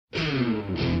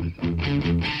Welcome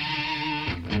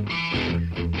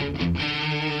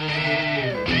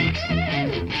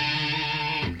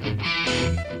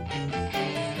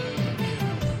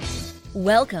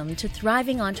to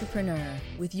Thriving Entrepreneur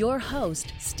with your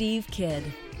host, Steve Kidd,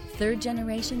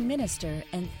 third-generation minister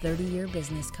and 30-year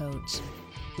business coach.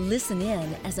 Listen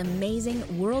in as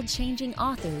amazing, world-changing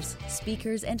authors,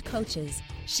 speakers, and coaches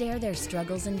share their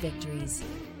struggles and victories.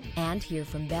 And hear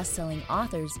from best-selling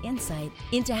authors' insight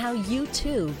into how you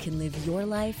too can live your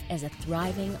life as a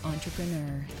thriving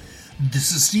entrepreneur.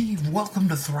 This is Steve. Welcome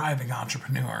to Thriving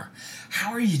Entrepreneur.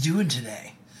 How are you doing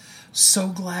today? So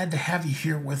glad to have you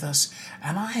here with us,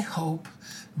 and I hope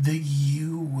that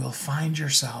you will find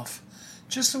yourself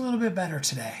just a little bit better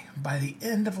today. By the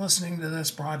end of listening to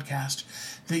this broadcast,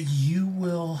 that you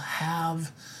will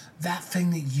have that thing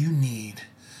that you need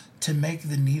to make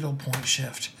the needle point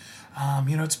shift.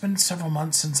 It's been several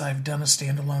months since I've done a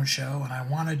standalone show, and I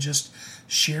want to just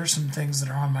share some things that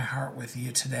are on my heart with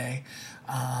you today.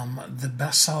 The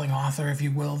best-selling author, if you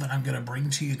will, that I'm going to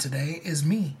bring to you today is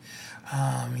me.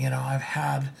 I've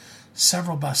had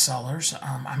several bestsellers.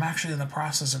 I'm actually in the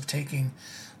process of taking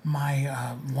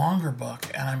my longer book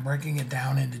and I'm breaking it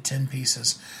down into 10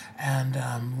 pieces. And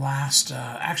on Black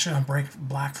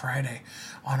Friday,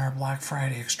 on our Black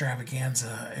Friday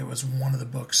extravaganza, it was one of the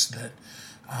books that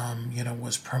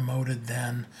was promoted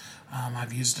then.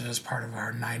 I've used it as part of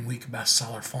our 9-week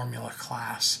bestseller formula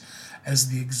class as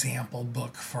the example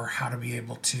book for how to be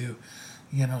able to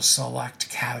select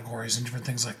categories and different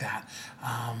things like that.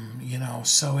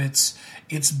 So it's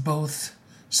both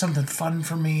something fun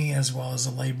for me as well as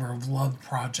a labor of love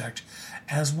project,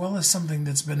 as well as something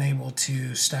that's been able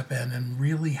to step in and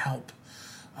really help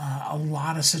a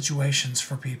lot of situations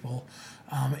for people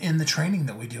in the training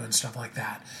that we do and stuff like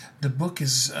that. The book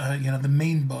is, the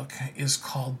main book is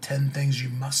called 10 Things You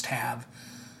Must Have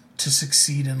to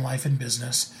Succeed in Life and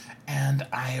Business. And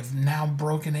I have now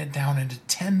broken it down into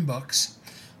 10 books,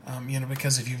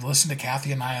 because if you've listened to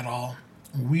Kathy and I at all,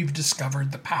 we've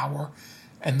discovered the power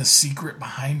and the secret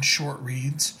behind short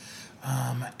reads.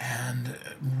 And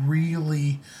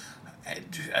really,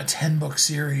 a 10-book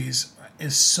series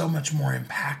is so much more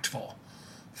impactful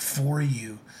for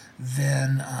you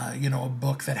than, a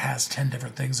book that has 10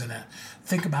 different things in it.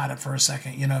 Think about it for a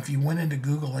second. If you went into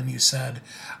Google and you said,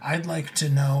 I'd like to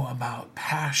know about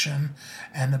passion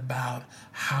and about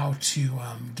how to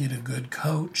get a good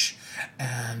coach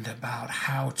and about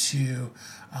how to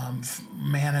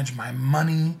manage my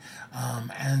money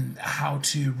and how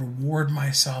to reward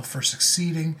myself for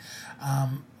succeeding,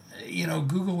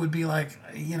 Google would be like,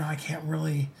 I can't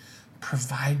really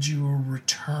provide you a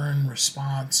return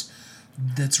response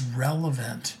that's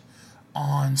relevant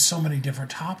on so many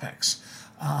different topics.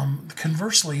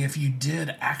 Conversely, if you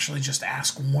did actually just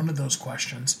ask one of those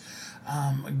questions,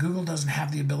 Google doesn't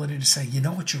have the ability to say, you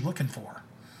know what you're looking for.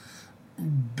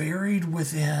 Buried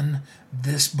within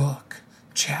this book,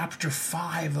 chapter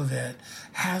 5 of it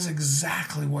has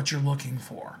exactly what you're looking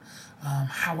for.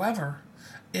 However,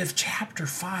 if chapter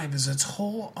 5 is its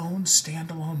whole own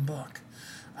standalone book,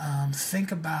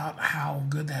 think about how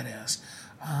good that is.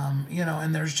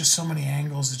 And there's just so many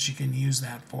angles that you can use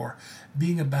that for.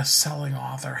 Being a best-selling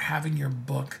author, having your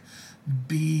book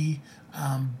be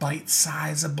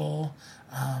bite-sizable.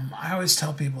 I always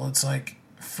tell people, it's like,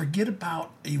 forget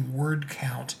about a word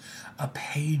count, a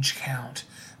page count,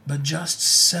 but just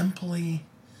simply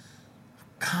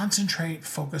concentrate,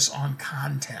 focus on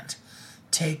content.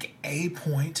 Take a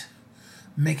point,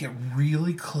 make it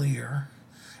really clear,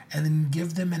 and then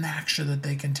give them an action that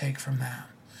they can take from that.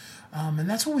 And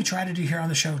that's what we try to do here on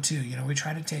the show too. We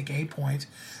try to take a point,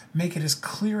 make it as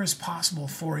clear as possible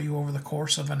for you over the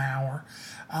course of an hour,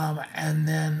 and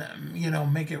then,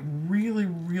 make it really,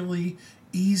 really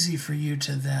easy for you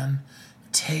to then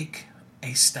take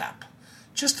a step,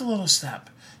 just a little step,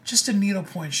 just a needle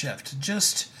point shift,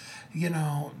 just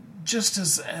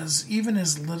as even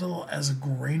as little as a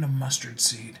grain of mustard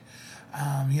seed.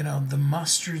 The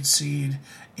mustard seed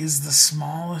is the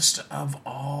smallest of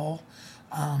all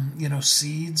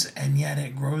seeds, and yet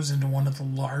it grows into one of the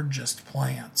largest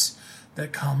plants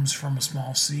that comes from a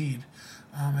small seed.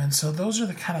 And so those are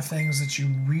the kind of things that you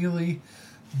really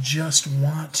just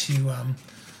want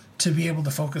to be able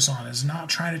to focus on, is not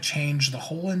trying to change the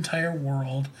whole entire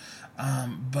world,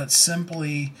 but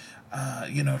simply,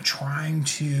 trying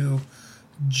to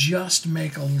just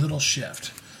make a little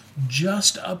shift,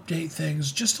 just update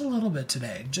things just a little bit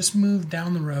today, just move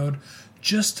down the road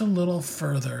just a little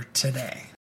further today.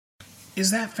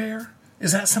 Is that fair?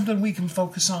 Is that something we can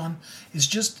focus on? Is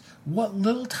just what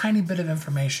little tiny bit of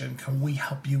information can we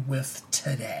help you with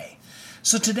today?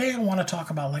 So today I want to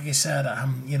talk about, like I said,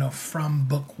 from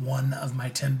book 1 of my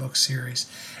 10-book series,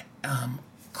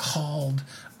 called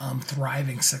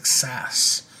Thriving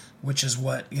Success, which is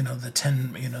what,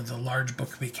 the large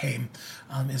book became,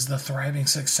 is the Thriving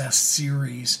Success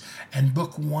series. And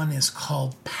book 1 is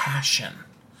called Passion.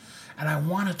 And I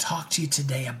want to talk to you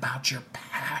today about your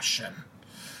passion.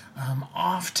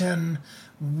 Often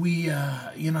we,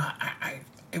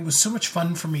 it was so much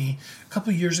fun for me. A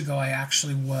couple of years ago, I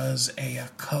actually was a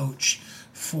coach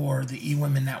for the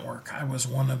eWomen Network. I was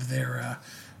one of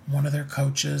their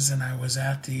coaches, and I was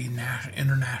at the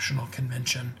international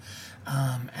convention.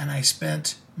 And I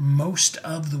spent most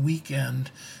of the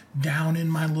weekend down in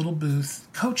my little booth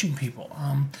coaching people.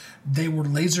 They were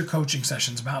laser coaching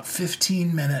sessions, about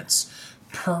 15 minutes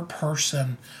per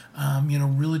person,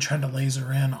 really trying to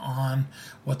laser in on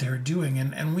what they were doing.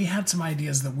 And we had some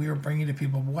ideas that we were bringing to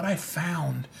people. But what I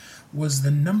found was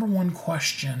the number one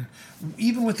question,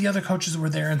 even with the other coaches that were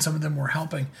there and some of them were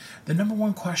helping, the number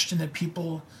one question that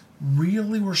people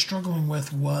really were struggling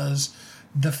with was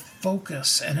the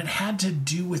focus. And it had to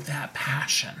do with that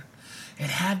passion. It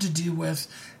had to do with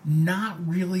not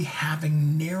really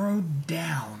having narrowed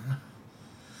down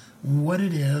what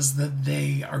it is that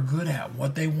they are good at,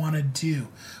 what they want to do,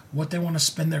 what they want to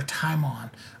spend their time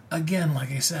on. Again, like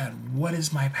I said, what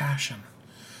is my passion?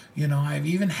 I've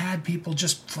even had people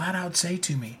just flat out say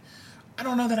to me, I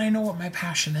don't know that I know what my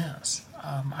passion is.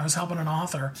 I was helping an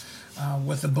author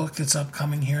with a book that's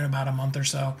upcoming here in about a month or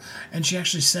so, and she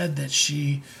actually said that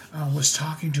she was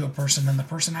talking to a person, and the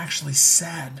person actually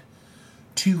said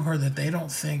to her that they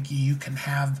don't think you can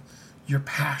have your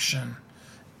passion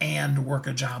and work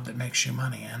a job that makes you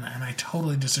money. And I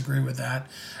totally disagree with that.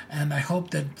 And I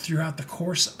hope that throughout the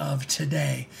course of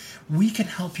today, we can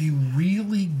help you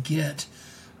really get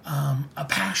a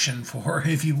passion for,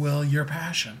 if you will, your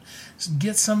passion.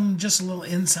 Get some just little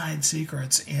inside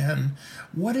secrets in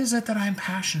what is it that I'm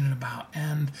passionate about,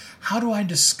 and how do I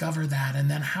discover that,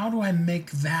 and then how do I make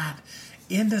that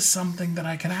into something that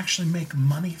I can actually make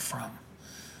money from.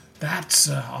 That's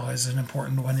always an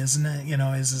important one, isn't it?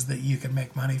 Is that you can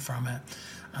make money from it.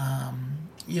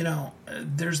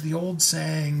 There's the old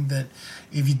saying that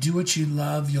if you do what you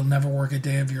love, you'll never work a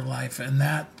day of your life. And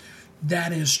that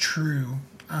is true.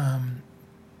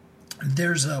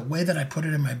 There's a way that I put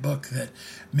it in my book that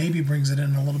maybe brings it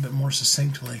in a little bit more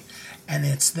succinctly. And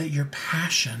it's that your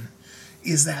passion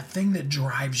is that thing that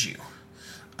drives you.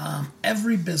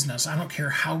 Every business, I don't care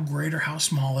how great or how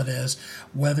small it is,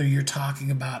 whether you're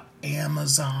talking about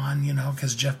Amazon,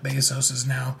 because Jeff Bezos is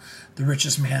now the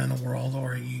richest man in the world,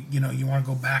 or you want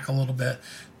to go back a little bit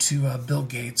to Bill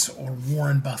Gates or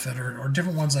Warren Buffett or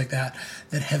different ones like that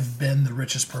have been the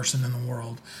richest person in the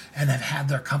world and have had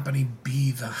their company be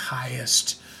the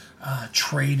highest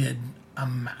traded,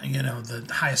 the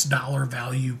highest dollar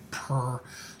value per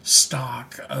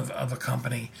stock of a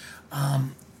company.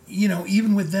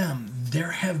 Even with them,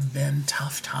 there have been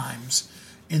tough times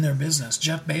in their business.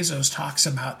 Jeff Bezos talks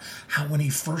about how when he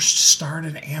first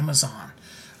started Amazon,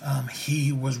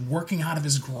 he was working out of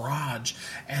his garage,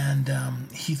 and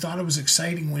he thought it was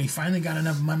exciting when he finally got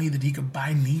enough money that he could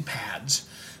buy knee pads,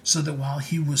 so that while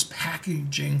he was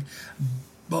packaging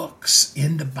books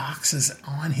into boxes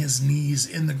on his knees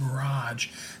in the garage,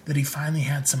 that he finally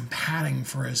had some padding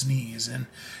for his knees. And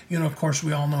of course,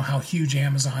 we all know how huge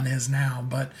Amazon is now,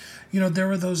 but there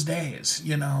were those days,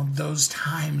 those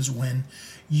times when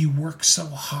you work so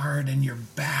hard and your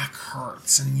back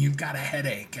hurts and you've got a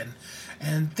headache,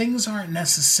 and things aren't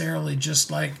necessarily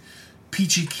just like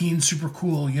peachy keen, super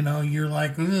cool, you're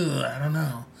like, ugh, I don't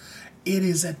know. It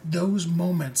is at those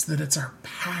moments that it's our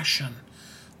passion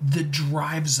that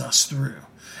drives us through.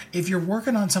 If you're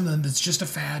working on something that's just a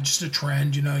fad, just a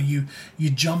trend, you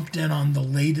jumped in on the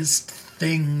latest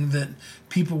thing that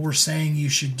people were saying you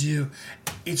should do,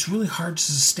 it's really hard to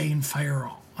sustain fire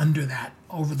under that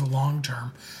over the long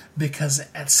term, because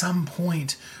at some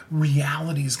point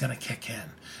reality is going to kick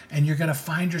in and you're going to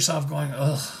find yourself going,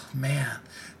 oh man,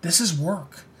 this is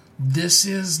work. This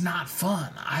is not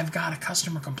fun. I've got a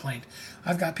customer complaint.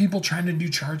 I've got people trying to do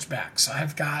chargebacks.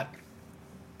 I've got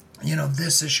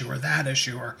this issue or that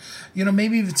issue, or,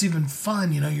 maybe if it's even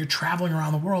fun, you're traveling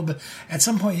around the world, but at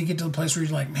some point you get to the place where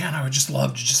you're like, man, I would just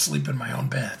love to just sleep in my own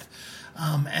bed.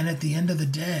 And at the end of the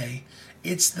day,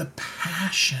 it's the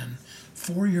passion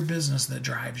for your business that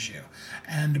drives you.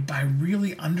 And by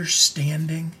really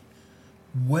understanding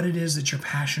what it is that you're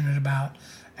passionate about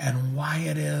and why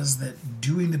it is that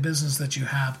doing the business that you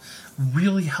have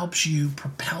really helps you,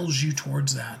 propels you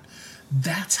towards that,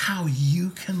 that's how you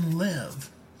can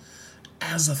live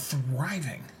as a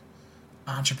thriving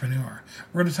entrepreneur.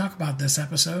 We're going to talk about this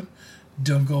episode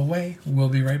Don't go away. We'll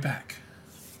be right back.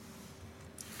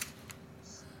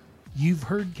 You've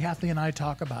heard Kathy and I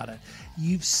talk about it.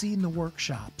 You've seen the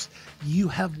workshops. You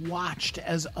have watched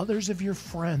as others of your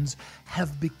friends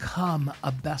have become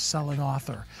a best-selling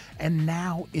author. And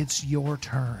now it's your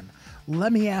turn.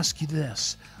 Let me ask you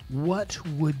this. What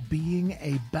would being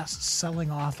a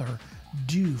best-selling author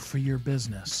do for your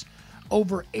business?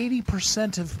 Over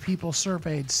 80% of people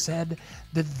surveyed said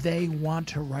that they want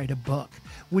to write a book,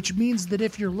 which means that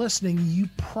if you're listening, you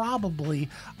probably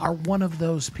are one of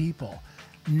those people.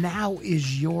 Now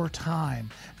is your time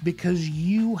because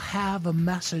you have a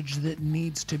message that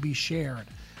needs to be shared.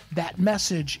 That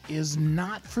message is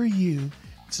not for you.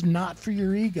 It's not for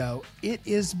your ego. It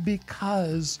is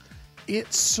because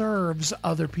it serves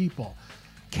other people.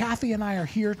 Kathy and I are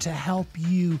here to help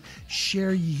you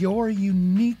share your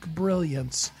unique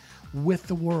brilliance with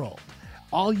the world.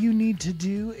 All you need to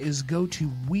do is go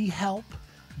to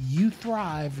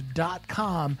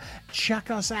WeHelpYouThrive.com,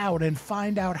 check us out, and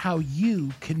find out how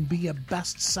you can be a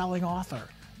best-selling author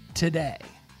today.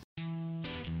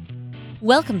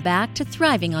 Welcome back to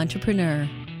Thriving Entrepreneur.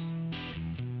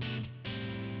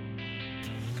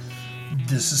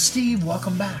 This is Steve.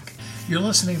 Welcome back. You're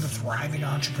listening to Thriving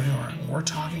Entrepreneur. We're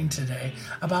talking today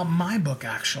about my book,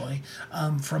 actually,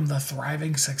 from the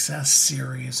Thriving Success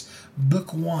series,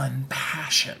 Book 1,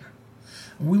 Passion.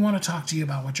 We want to talk to you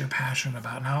about what you're passionate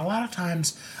about. Now, a lot of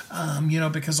times,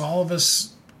 because all of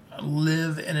us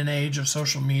live in an age of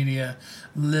social media,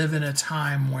 live in a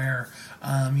time where,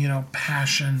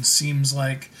 passion seems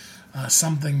like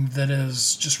something that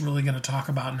is just really going to talk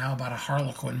about now about a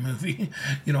Harlequin movie,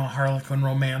 a Harlequin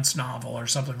romance novel or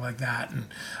something like that. And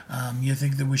you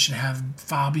think that we should have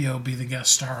Fabio be the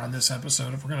guest star on this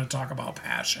episode if we're going to talk about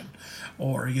passion,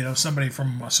 or, somebody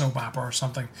from a soap opera or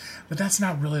something. But that's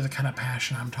not really the kind of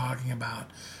passion I'm talking about.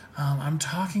 I'm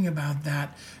talking about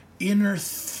that inner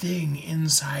thing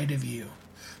inside of you,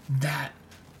 that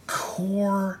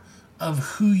core of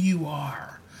who you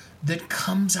are, that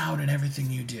comes out in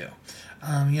everything you do.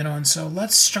 And so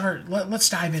let's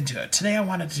dive into it. Today I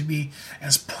want it to be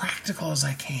as practical as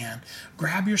I can.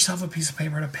 Grab yourself a piece of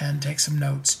paper and a pen, take some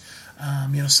notes.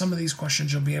 Some of these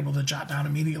questions you'll be able to jot down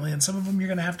immediately, and some of them you're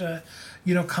going to have to,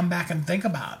 come back and think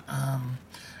about.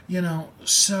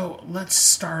 So let's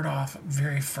start off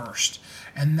very first.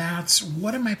 And that's,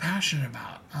 what am I passionate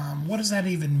about? What does that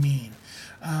even mean?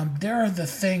 There are the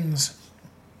things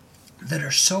that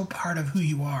are so part of who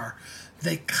you are,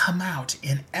 they come out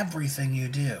in everything you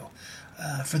do.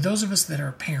 For those of us that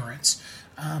are parents,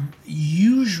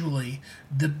 usually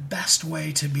the best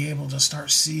way to be able to start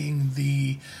seeing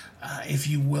the, if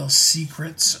you will,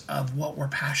 secrets of what we're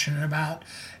passionate about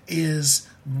is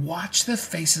watch the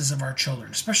faces of our children,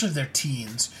 especially if they're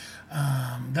teens.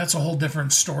 That's a whole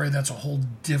different story. That's a whole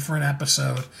different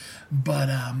episode. But,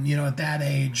 at that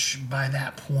age, by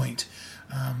that point,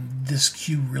 this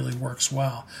cue really works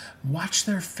well. Watch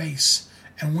their face.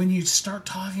 And when you start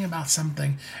talking about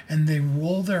something and they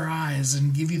roll their eyes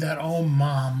and give you that, oh,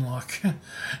 mom look,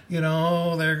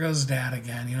 oh, there goes dad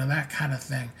again, that kind of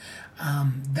thing.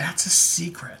 That's a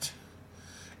secret.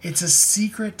 It's a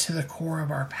secret to the core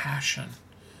of our passion,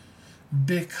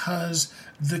 because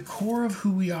the core of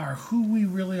who we are, who we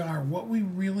really are, what we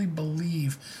really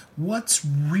believe, what's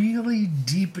really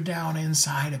deep down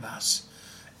inside of us,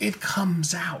 it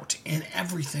comes out in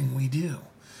everything we do.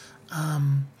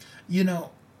 I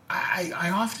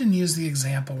often use the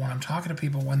example when I'm talking to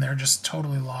people when they're just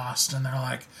totally lost and they're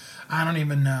like, I don't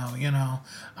even know,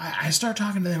 I start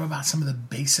talking to them about some of the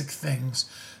basic things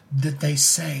that they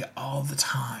say all the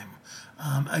time.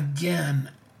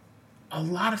 Again, a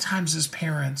lot of times as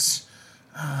parents,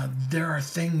 there are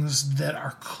things that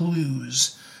are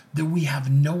clues that we have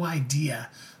no idea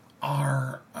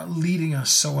are leading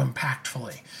us so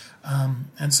impactfully.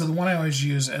 And so the one I always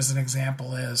use as an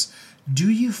example is,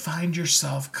 do you find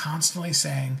yourself constantly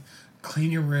saying,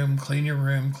 clean your room, clean your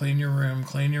room, clean your room,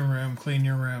 clean your room, clean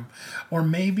your room? Or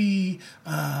maybe,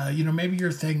 maybe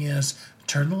your thing is,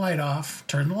 turn the light off,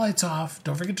 turn the lights off,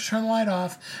 don't forget to turn the light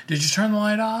off. Did you turn the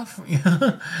light off?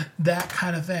 That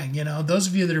kind of thing. Those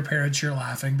of you that are parents, you're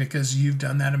laughing because you've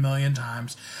done that a million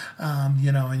times.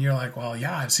 And you're like, well,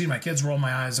 yeah, I've seen my kids roll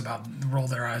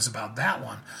their eyes about that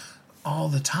one all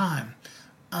the time.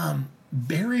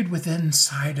 Buried within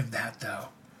inside of that, though,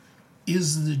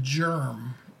 is the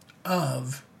germ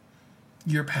of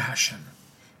your passion.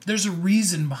 There's a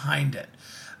reason behind it.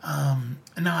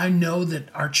 Now, I know that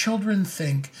our children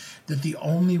think that the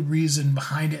only reason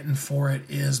behind it and for it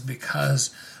is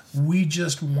because we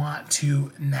just want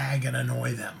to nag and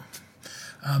annoy them.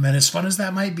 And as fun as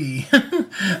that might be,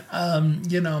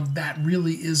 that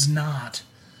really is not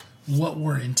what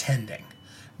we're intending.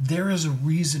 There is a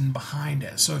reason behind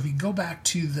it. So if you go back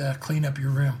to the clean up your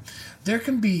room, there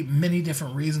can be many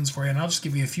different reasons for it. And I'll just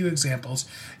give you a few examples.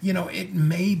 It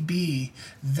may be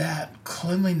that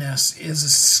cleanliness is a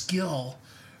skill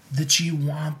that you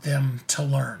want them to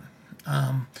learn.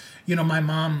 My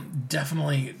mom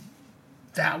definitely,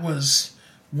 that was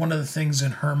one of the things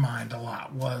in her mind a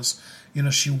lot was,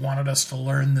 she wanted us to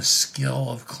learn the skill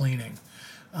of cleaning.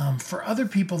 For other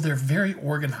people, they're very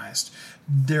organized.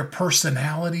 Their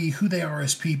personality, who they are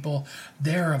as people,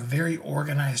 they're a very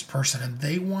organized person, and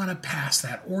they want to pass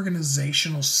that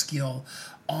organizational skill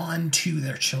on to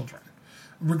their children.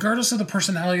 Regardless of the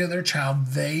personality of their child,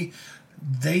 they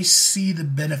see the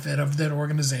benefit of that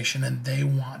organization, and they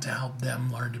want to help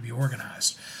them learn to be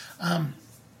organized.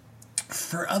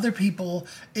 For other people,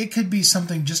 it could be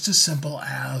something just as simple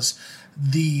as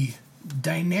the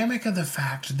dynamic of the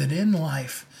fact that in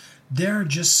life, there are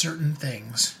just certain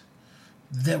things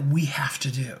that we have to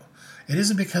do. It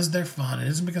isn't because they're fun. It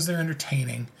isn't because they're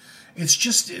entertaining. It's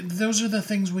just, those are the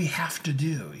things we have to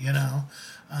do,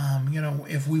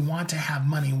 if we want to have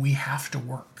money, we have to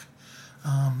work.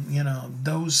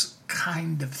 Those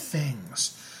kind of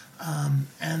things.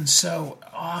 And so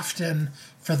often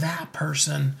for that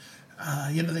person,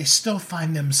 they still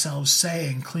find themselves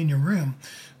saying, clean your room,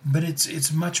 but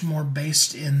it's much more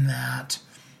based in that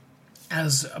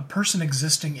as a person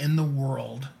existing in the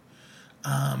world,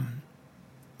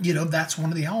 that's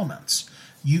one of the elements.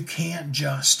 You can't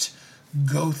just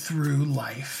go through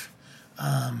life.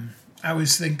 I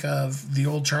always think of the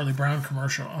old Charlie Brown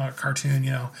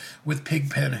cartoon, with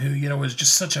Pigpen, who, was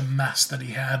just such a mess that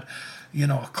he had,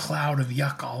 a cloud of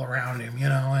yuck all around him,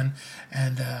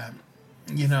 and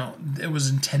it was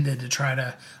intended to try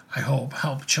to, I hope,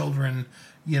 help children,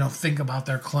 think about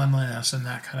their cleanliness and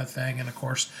that kind of thing. And of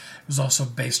course, it was also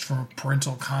based from a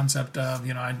parental concept of,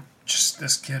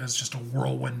 this kid is just a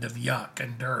whirlwind of yuck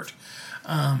and dirt.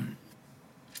 But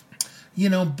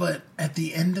at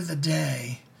the end of the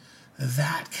day,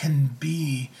 that can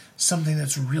be something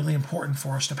that's really important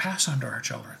for us to pass on to our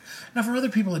children. Now, for other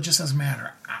people, it just doesn't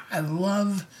matter. I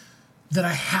love that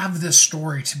I have this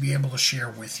story to be able to share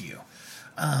with you.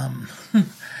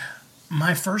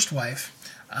 My first wife,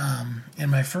 in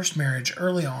my first marriage,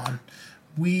 early on,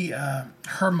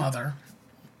 her mother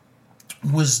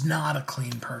was not a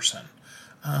clean person.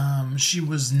 She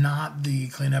was not the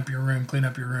clean up your room, clean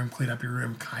up your room, clean up your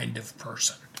room kind of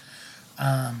person.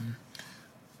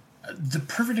 The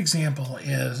perfect example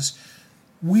is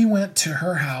we went to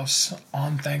her house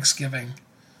on Thanksgiving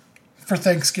for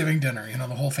Thanksgiving dinner.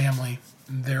 The whole family,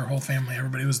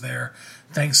 everybody was there.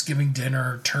 Thanksgiving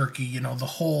dinner, turkey, you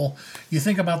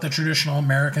think about the traditional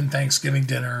American Thanksgiving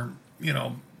dinner,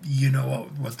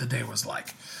 what the day was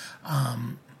like.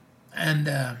 And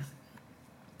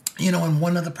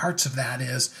one of the parts of that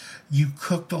is you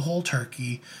cook the whole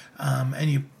turkey, and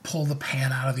you pull the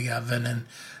pan out of the oven, and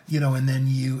then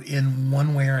you, in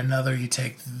one way or another, you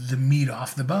take the meat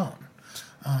off the bone.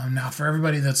 Now, for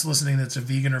everybody that's listening that's a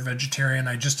vegan or vegetarian,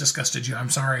 I just disgusted you.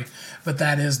 I'm sorry, but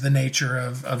that is the nature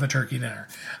of a turkey dinner.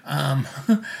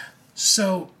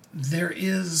 So there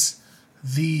is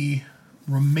the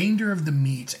remainder of the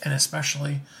meat, and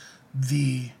especially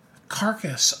the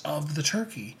carcass of the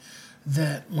turkey,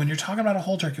 that when you're talking about a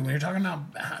whole turkey, when you're talking about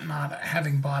not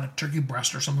having bought a turkey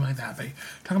breast or something like that, but you're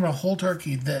talking about a whole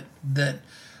turkey that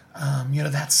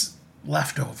that's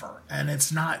leftover, and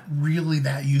it's not really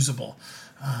that usable.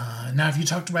 Now, if you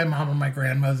talk to my mom or my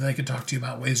grandmother, they could talk to you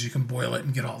about ways you can boil it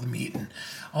and get all the meat and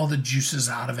all the juices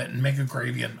out of it and make a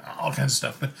gravy and all kinds of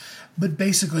stuff. But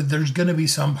basically, there's going to be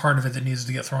some part of it that needs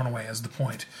to get thrown away, is the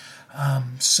point.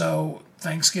 So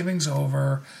Thanksgiving's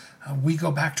over. We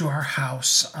go back to our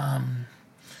house.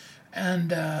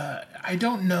 And I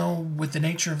don't know, with the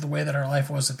nature of the way that our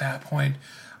life was at that point,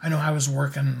 I know I was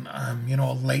working,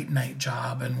 a late night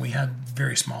job, and we had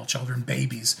very small children,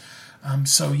 babies.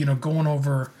 So, going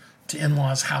over to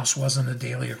in-laws' house wasn't a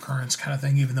daily occurrence kind of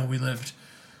thing, even though we lived,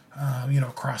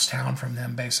 across town from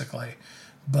them, basically.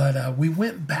 But we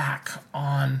went back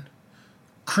on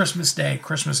Christmas Day,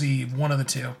 Christmas Eve, one of the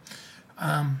two.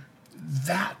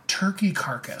 That turkey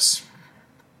carcass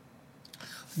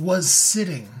was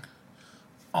sitting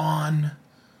on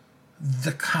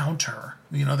the counter,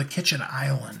 the kitchen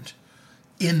island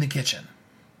in the kitchen.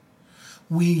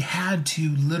 We had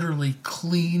to literally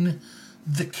clean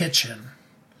the kitchen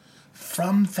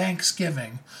from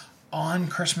Thanksgiving on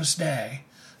Christmas Day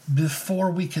before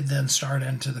we could then start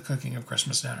into the cooking of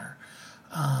Christmas dinner.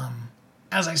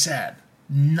 As I said,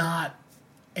 not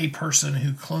a person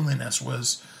who cleanliness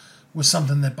was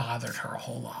something that bothered her a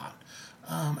whole lot.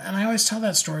 And I always tell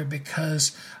that story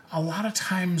because a lot of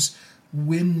times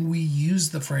when we use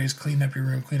the phrase clean up your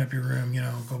room,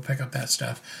 go pick up that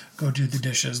stuff, go do the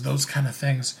dishes, those kind of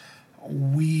things,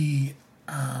 we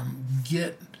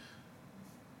get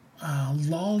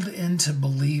lulled into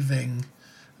believing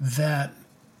that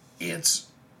it's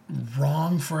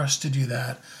wrong for us to do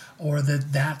that, or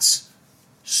that that's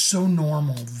so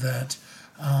normal that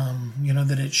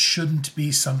that it shouldn't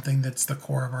be something that's the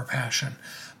core of our passion.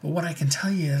 But what I can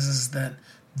tell you is that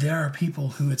there are people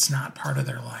who it's not part of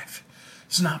their life.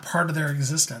 It's not part of their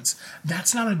existence.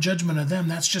 That's not a judgment of them.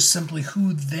 That's just simply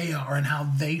who they are and how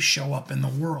they show up in the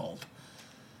world.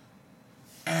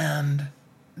 And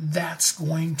that's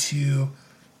going to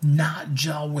not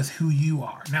gel with who you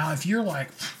are. Now, if you're like,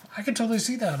 I can totally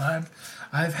see that.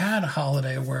 I've had a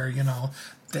holiday where,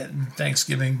 that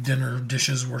Thanksgiving dinner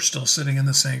dishes were still sitting in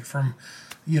the sink from,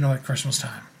 at Christmas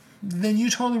time. Then you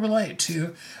totally relate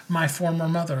to my former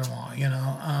mother-in-law,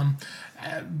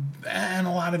 and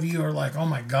a lot of you are like, oh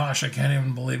my gosh, I can't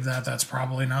even believe that. That's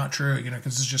probably not true,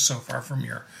 because it's just so far from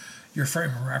your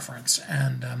frame of reference.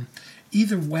 And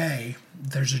either way,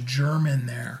 there's a germ in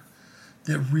there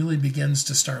that really begins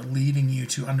to start leading you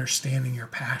to understanding your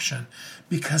passion,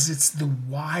 because it's the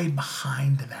why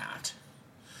behind that.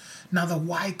 Now, the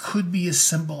why could be as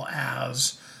simple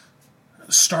as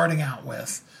starting out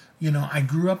with, I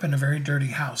grew up in a very dirty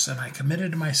house, and I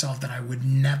committed to myself that I would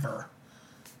never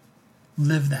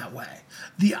live that way.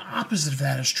 The opposite of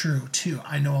that is true, too.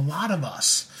 I know a lot of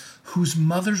us whose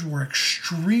mothers were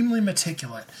extremely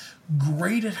meticulous,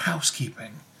 great at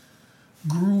housekeeping,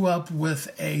 grew up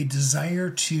with a desire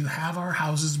to have our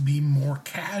houses be more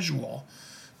casual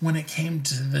when it came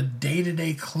to the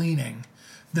day-to-day cleaning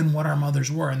than what our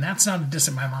mothers were. And that's not a diss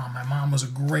at my mom. My mom was a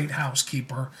great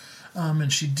housekeeper,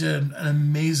 and she did an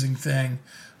amazing thing,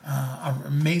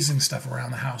 amazing stuff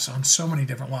around the house on so many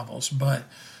different levels. But,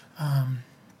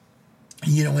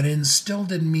 it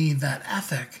instilled in me that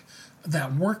ethic,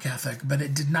 that work ethic, but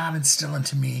it did not instill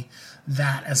into me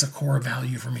that as a core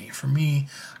value for me. For me,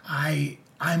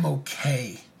 I'm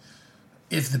okay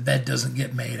if the bed doesn't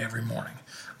get made every morning.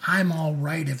 I'm all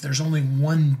right if there's only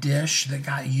one dish that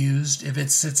got used, if it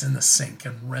sits in the sink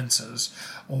and rinses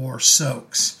or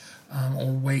soaks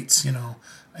or waits,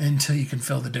 until you can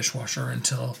fill the dishwasher,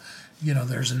 until,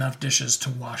 there's enough dishes to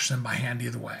wash them by hand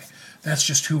either way. That's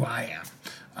just who I am.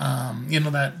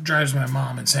 That drives my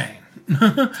mom insane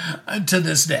to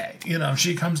this day. If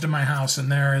she comes to my house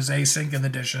and there is a sink in the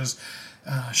dishes,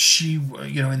 she,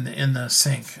 in the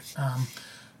sink,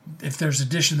 if there's a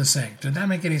dish in the sink, did that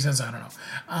make any sense? I don't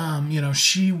know.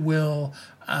 She will,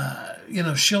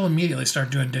 she'll immediately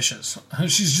start doing dishes.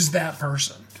 She's just that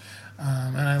person.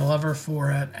 And I love her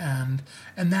for it. And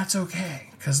that's okay,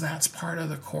 because that's part of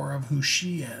the core of who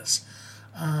she is.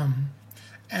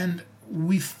 And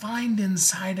we find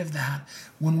inside of that,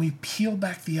 when we peel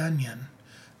back the onion,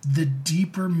 the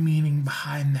deeper meaning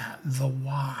behind that, the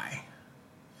why.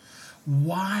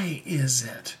 Why is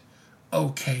it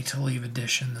okay to leave a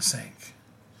dish in the sink?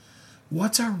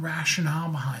 What's our rationale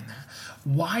behind that?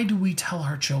 Why do we tell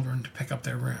our children to pick up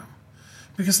their room?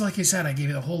 Because like I said, I gave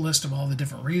you the whole list of all the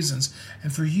different reasons,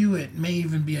 and for you it may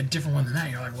even be a different one than that.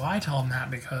 You're like, well, I tell them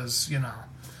that because,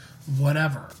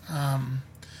 whatever.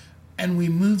 And we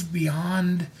move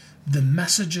beyond the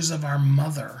messages of our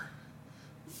mother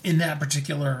in that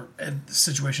particular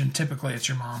situation. Typically it's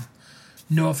your mom.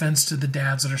 No offense to the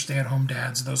dads that are stay-at-home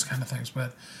dads, those kind of things,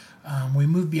 but we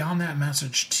move beyond that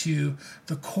message to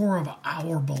the core of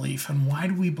our belief. And why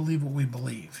do we believe what we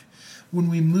believe? When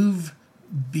we move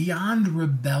beyond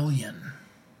rebellion,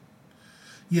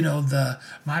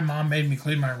 my mom made me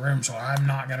clean my room, so I'm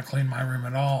not going to clean my room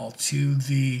at all, to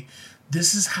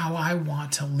this is how I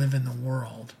want to live in the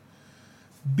world.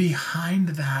 Behind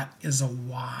that is a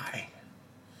why.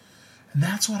 And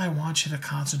that's what I want you to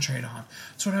concentrate on.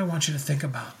 That's what I want you to think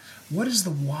about. What is the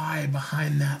why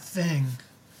behind that thing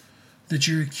that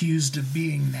you're accused of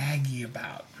being naggy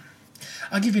about?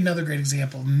 I'll give you another great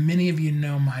example. Many of you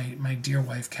know my dear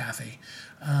wife, Kathy.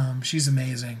 She's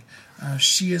amazing.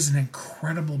 She is an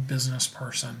incredible business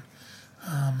person.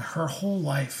 Her whole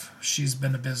life, she's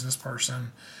been a business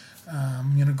person.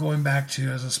 Going back to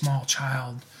as a small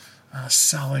child,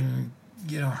 selling,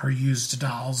 her used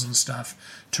dolls and stuff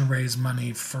to raise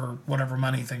money for whatever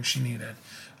money thing she needed.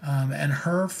 And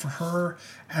for her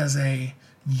as a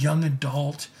young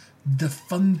adult, the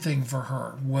fun thing for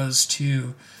her was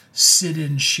to sit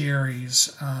in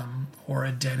Sherry's or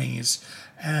a Denny's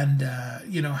and,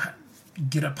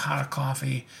 get a pot of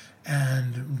coffee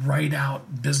and write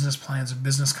out business plans and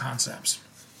business concepts.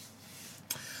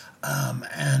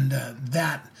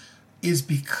 That is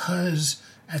because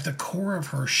at the core of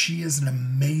her, she is an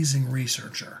amazing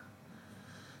researcher.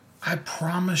 I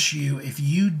promise you, if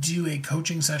you do a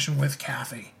coaching session with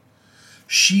Kathy,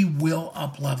 she will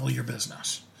up-level your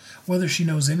business. Whether she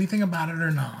knows anything about it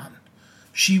or not,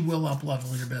 she will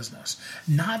up-level your business.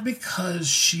 Not because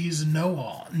she's a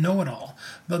know-it-all,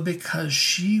 but because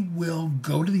she will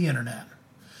go to the internet.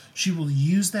 She will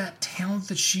use that talent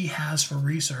that she has for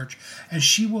research, and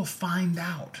she will find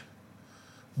out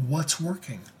what's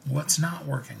working, what's not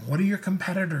working. What do your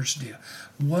competitors do?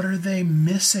 What are they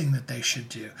missing that they should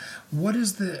do? What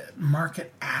is the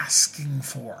market asking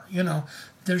for?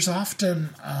 There's often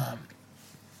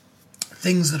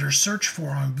things that are searched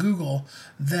for on Google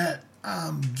that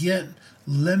get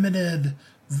limited,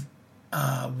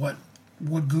 what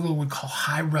Google would call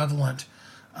high relevant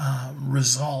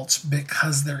results,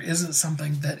 because there isn't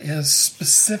something that is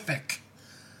specific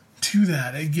to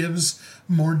that. It gives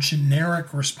more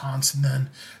generic response than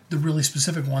the really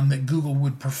specific one that Google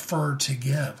would prefer to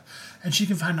give. And she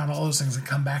can find out all those things and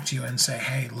come back to you and say,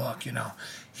 hey, look,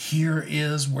 here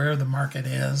is where the market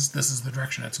is. This is the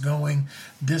direction it's going.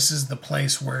 This is the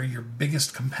place where your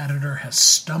biggest competitor has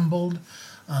stumbled,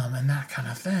 and that kind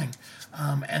of thing.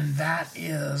 And that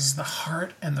is the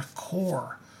heart and the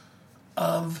core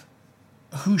of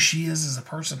who she is as a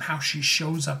person, how she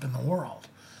shows up in the world.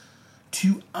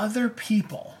 To other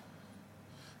people,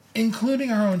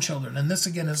 including our own children, and this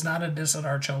again is not a diss at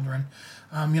our children.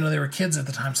 They were kids at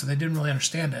the time, so they didn't really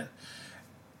understand it.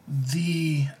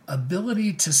 The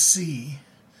ability to see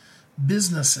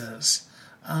businesses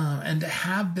and to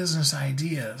have business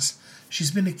ideas,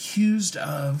 she's been accused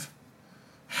of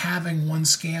having one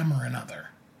scam or another,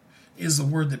 is the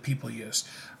word that people use.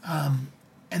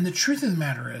 And the truth of the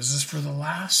matter is for the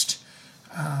last,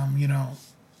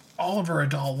 all of her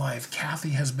adult life,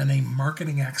 Kathy has been a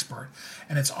marketing expert,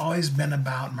 and it's always been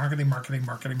about marketing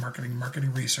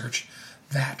research,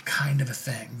 that kind of a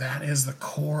thing. That is the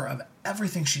core of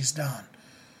everything she's done.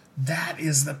 That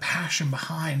is the passion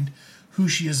behind who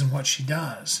she is and what she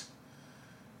does.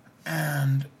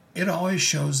 And it always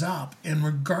shows up, and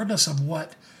regardless of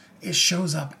what it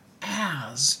shows up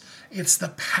as, it's the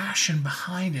passion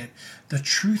behind it, the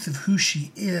truth of who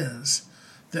she is,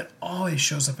 that always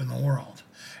shows up in the world.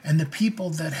 And the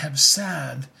people that have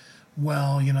said,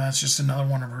 well, that's just another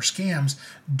one of her scams,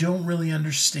 don't really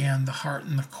understand the heart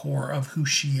and the core of who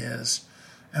she is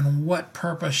and what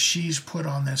purpose she's put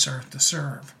on this earth to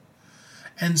serve.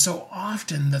 And so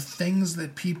often the things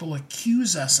that people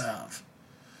accuse us of,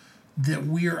 that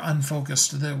we're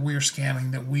unfocused, that we're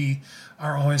scamming, that we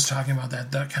are always talking about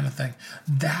that kind of thing,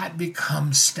 that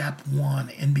becomes step one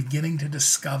in beginning to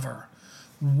discover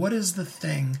what is the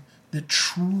thing that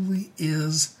truly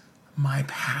is my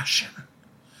passion.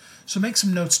 So make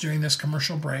some notes during this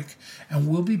commercial break, and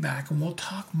we'll be back and we'll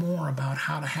talk more about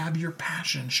how to have your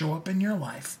passion show up in your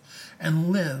life and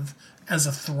live as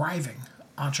a thriving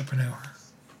entrepreneur.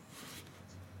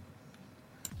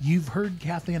 You've heard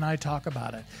Kathy and I talk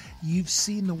about it. You've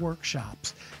seen the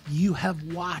workshops. You have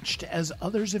watched as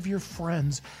others of your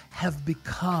friends have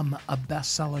become a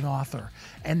best-selling author,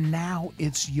 and now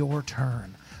it's your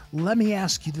turn. Let me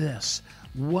ask you this.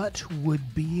 What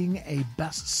would being a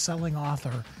best-selling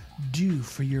author do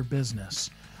for your business?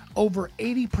 Over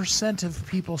 80% of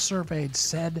people surveyed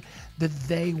said that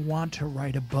they want to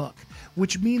write a book,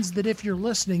 which means that if you're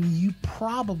listening, you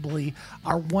probably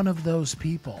are one of those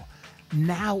people.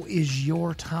 Now is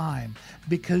your time,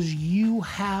 because you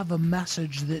have a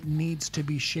message that needs to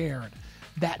be shared.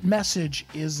 That message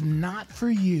is not for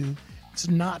you. It's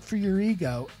not for your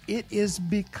ego. It is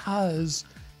because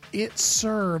it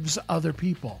serves other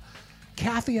people.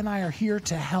 Kathy and I are here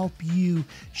to help you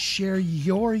share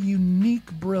your unique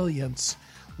brilliance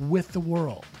with the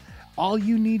world. All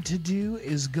you need to do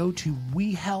is go to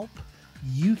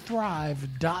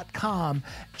WeHelpYouThrive.com,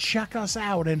 check us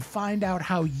out, and find out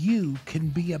how you can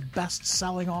be a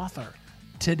best-selling author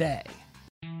today.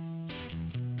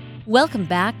 Welcome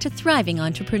back to Thriving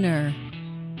Entrepreneur.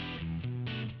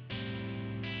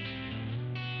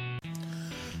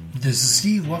 This is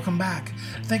Steve. Welcome back.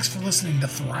 Thanks for listening to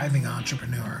Thriving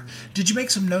Entrepreneur. Did you make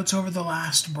some notes over the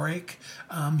last break?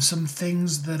 Some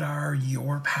things that are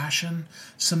your passion?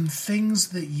 Some things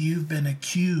that you've been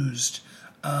accused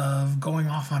of going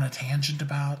off on a tangent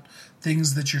about?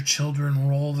 Things that your children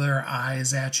roll their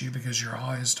eyes at you because you're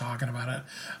always talking about it.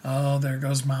 Oh, there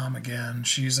goes mom again.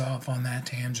 She's off on that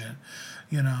tangent.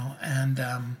 And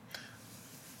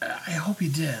I hope you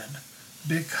did,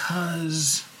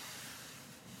 because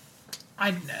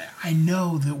I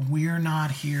know that we're not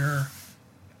here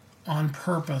on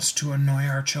purpose to annoy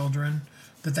our children.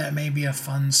 that may be a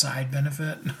fun side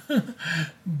benefit.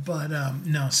 But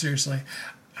no, seriously,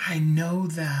 I know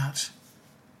that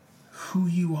who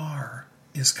you are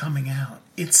is coming out.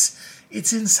 It's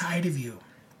inside of you.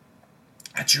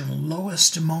 At your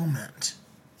lowest moment,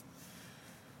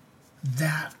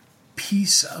 that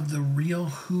piece of the real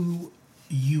who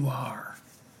you are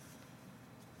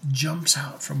jumps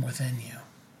out from within you,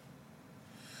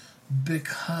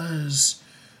 because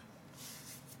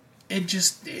it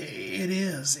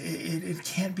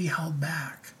can't be held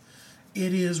back.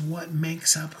 It is what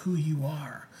makes up who you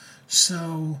are.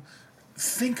 So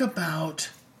think about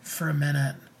for a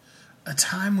minute a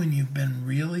time when you've been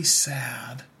really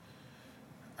sad,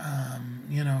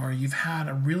 or you've had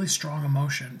a really strong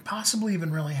emotion, possibly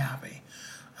even really happy,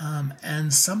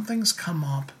 and something's come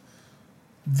up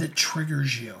that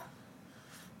triggers you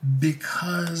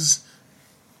because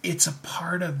it's a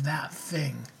part of that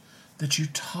thing that you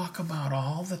talk about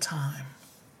all the time.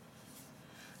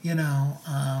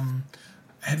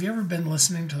 Have you ever been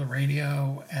listening to the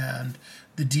radio and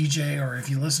the DJ, or if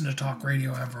you listen to talk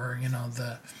radio ever,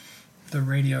 the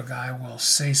radio guy will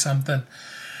say something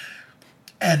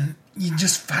and you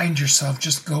just find yourself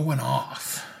just going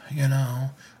off,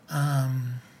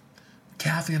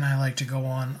 Kathy and I like to go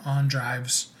on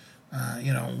drives.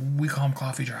 We call them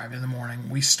coffee drive in the morning.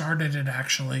 We started it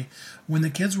actually when the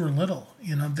kids were little.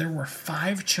 There were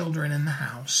 5 children in the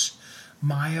house.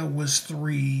 Maya was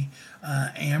 3.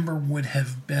 Amber would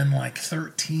have been like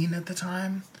 13 at the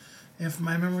time, if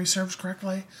my memory serves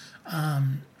correctly.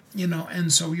 And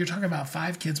so you're talking about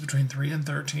 5 kids between 3 and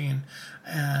 13.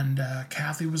 And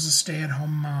Kathy was a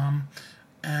stay-at-home mom.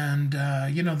 And,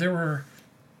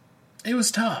 it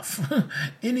was tough.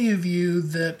 Any of you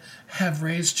that have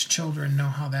raised children know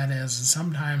how that is. And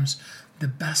sometimes the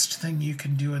best thing you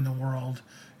can do in the world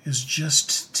is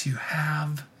just to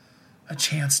have a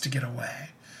chance to get away.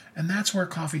 And that's where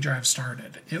Coffee Drive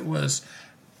started. It was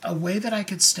a way that I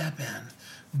could step in,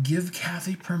 give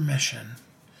Kathy permission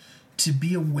to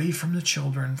be away from the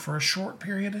children for a short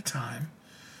period of time,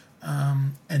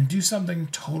 and do something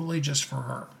totally just for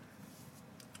her.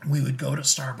 We would go to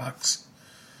Starbucks,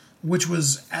 which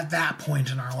was at that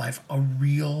point in our life a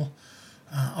real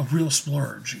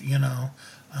splurge.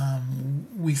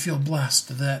 We feel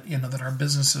blessed that that our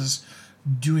business is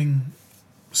doing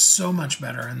so much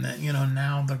better, and that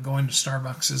now the going to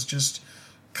Starbucks is just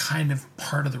kind of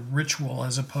part of the ritual,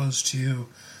 as opposed to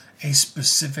a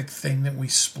specific thing that we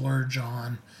splurge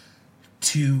on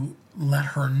to let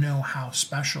her know how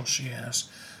special she is.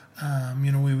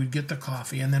 We would get the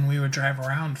coffee, and then we would drive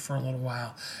around for a little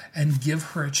while and give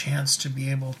her a chance to be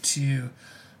able to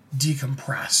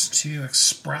decompress, to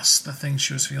express the things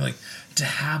she was feeling, to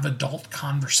have adult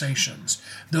conversations.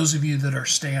 Those of you that are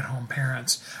stay-at-home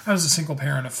parents, I was a single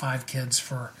parent of 5 kids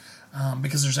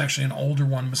because there's actually an older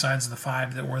one besides the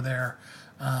 5 that were there.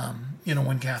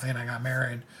 When Kathy and I got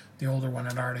married, the older one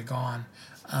had already gone.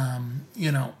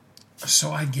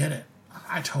 So I get it.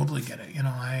 I totally get it.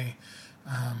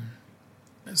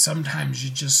 Sometimes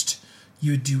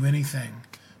you would do anything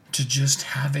to just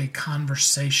have a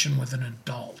conversation with an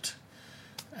adult.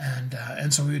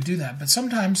 And so we would do that. But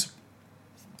sometimes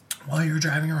while you're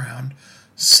driving around,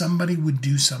 somebody would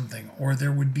do something, or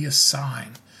there would be a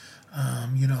sign,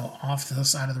 off to the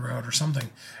side of the road or something,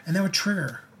 and that would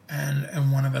trigger.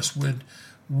 And one of us would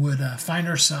find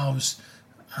ourselves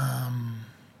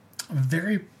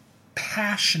very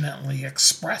passionately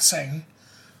expressing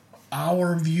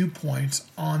our viewpoints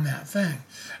on that thing.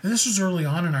 And this was early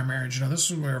on in our marriage. This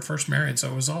was when we were first married,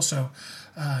 so it was also,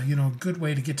 a good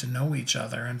way to get to know each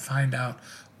other and find out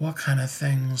what kind of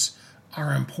things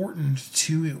are important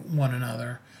to one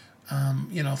another,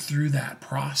 through that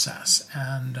process.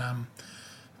 And,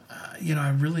 I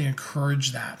really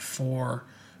encourage that for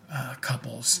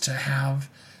couples to have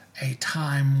a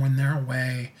time when they're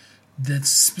away that's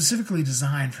specifically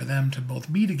designed for them to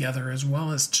both be together as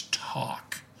well as to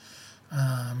talk.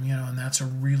 And that's a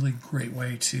really great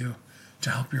way to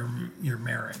help your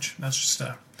marriage. That's just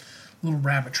a little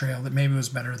rabbit trail that maybe was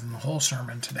better than the whole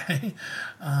sermon today.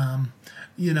 And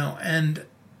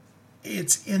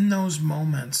it's in those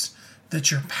moments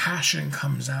that your passion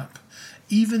comes up,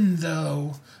 even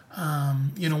though,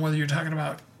 whether you're talking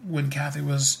about when Kathy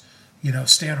was,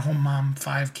 stay-at-home mom,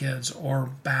 5 kids,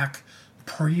 or back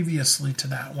previously to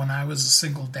that when I was a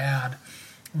single dad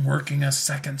working a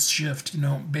second shift,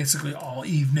 basically all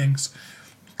evenings,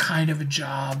 kind of a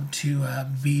job to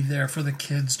be there for the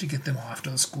kids, to get them off to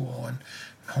the school and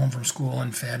home from school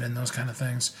and fed and those kind of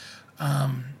things.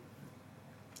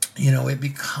 It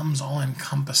becomes all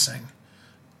encompassing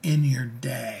in your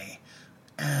day.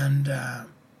 And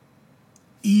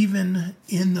even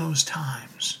in those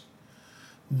times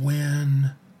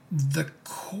when the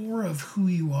core of who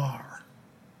you are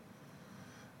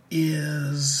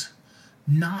is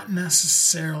not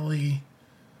necessarily,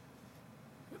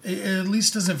 it at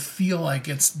least doesn't feel like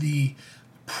it's the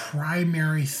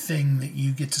primary thing that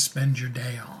you get to spend your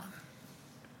day on.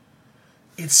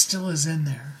 It still is in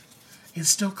there. It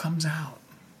still comes out.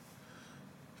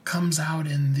 Comes out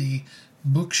in the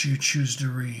books you choose to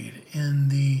read, in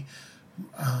the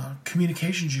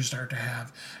communications you start to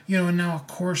have. And now, of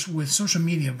course, with social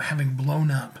media having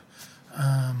blown up,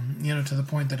 to the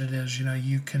point that it is,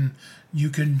 you can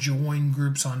join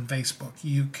groups on Facebook.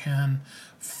 You can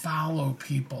follow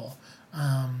people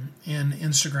in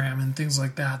Instagram and things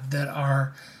like that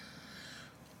are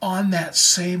on that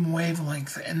same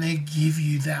wavelength, and they give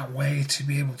you that way to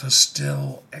be able to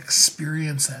still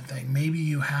experience that thing. Maybe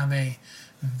you have a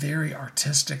very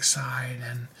artistic side,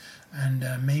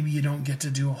 and maybe you don't get to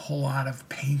do a whole lot of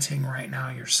painting right now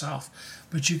yourself,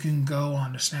 but you can go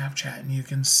onto Snapchat and you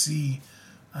can see,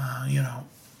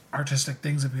 artistic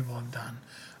things that people have done,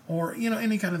 or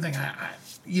any kind of thing.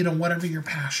 Whatever your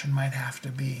passion might have to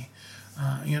be,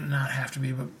 not have to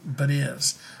be, but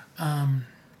is.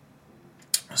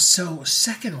 So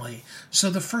secondly,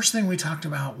 the first thing we talked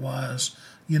about was,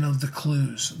 the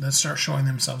clues that start showing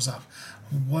themselves up.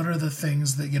 What are the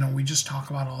things that, we just talk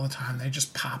about all the time? They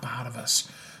just pop out of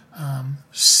us.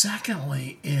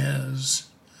 Secondly is,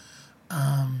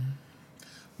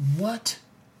 what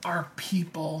are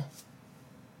people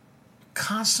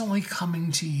constantly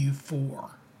coming to you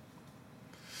for?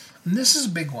 And this is a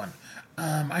big one.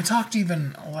 I talked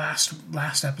even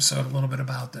last episode a little bit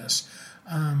about this.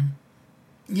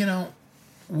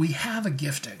 We have a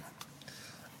gifting,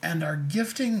 and our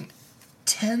gifting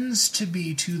tends to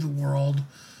be to the world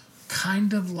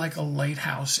kind of like a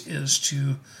lighthouse is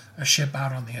to a ship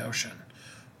out on the ocean.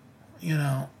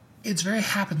 It's very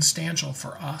happenstantial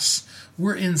for us.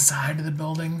 We're inside of the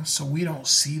building, so we don't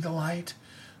see the light,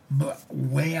 but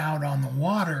way out on the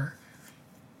water,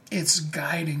 it's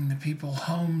guiding the people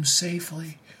home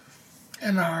safely.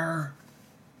 And our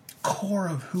core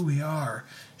of who we are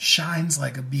shines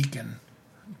like a beacon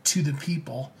to the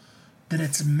people that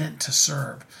it's meant to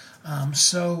serve.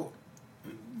 So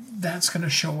that's going to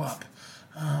show up.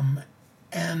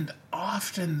 And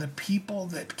often the people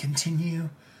that continue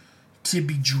to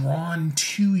be drawn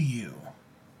to you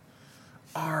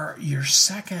are your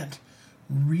second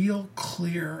real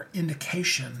clear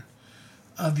indication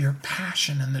of your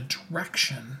passion and the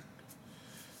direction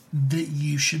that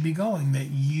you should be going, that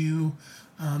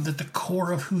the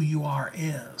core of who you are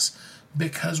is.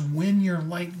 Because when your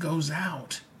light goes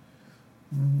out,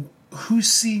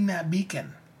 who's seeing that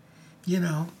beacon?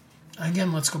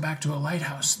 Again, let's go back to a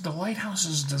lighthouse. The lighthouse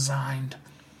is designed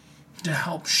to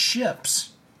help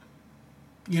ships,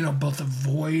 both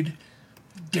avoid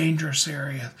dangerous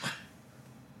areas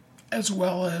as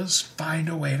well as find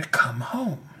a way to come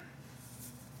home.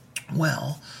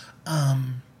 Well,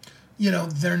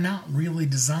 they're not really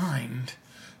designed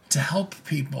to help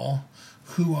people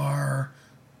who are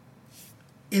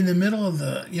in the middle of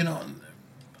the,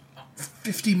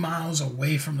 50 miles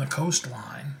away from the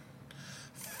coastline,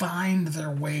 find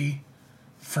their way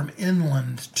from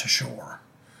inland to shore.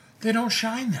 They don't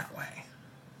shine that way.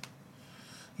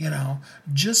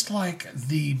 Just like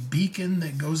the beacon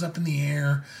that goes up in the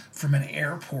air from an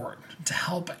airport to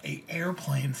help an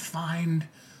airplane find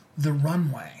the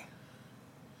runway.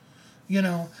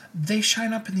 They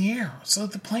shine up in the air so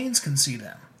that the planes can see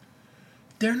them.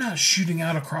 They're not shooting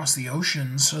out across the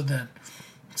ocean so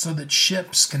that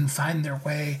ships can find their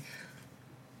way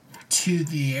to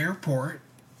the airport.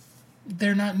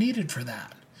 They're not needed for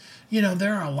that.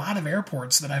 There are a lot of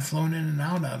airports that I've flown in and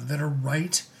out of that are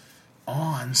right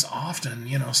on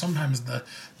often. Sometimes the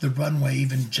runway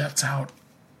even jets out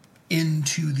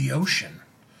into the ocean.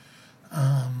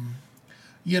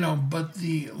 But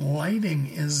the lighting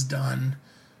is done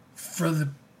for the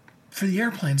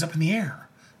airplanes up in the air,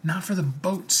 not for the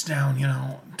boats down,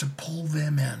 to pull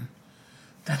them in.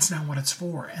 That's not what it's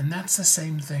for. And that's the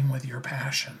same thing with your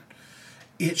passion.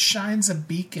 It shines a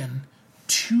beacon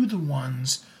to the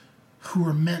ones who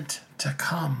are meant to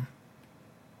come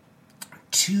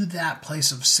to that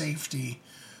place of safety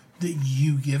that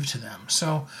you give to them.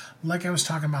 So, like I was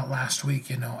talking about last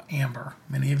week, Amber.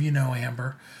 Many of you know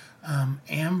Amber.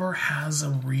 Amber has a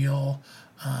real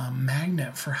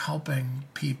magnet for helping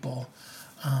people,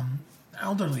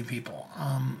 elderly people,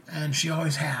 and she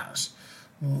always has.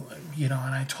 And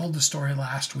I told the story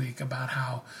last week about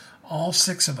how all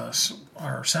 6 of us,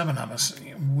 or 7 of us,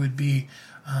 would be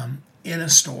in a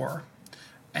store,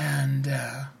 and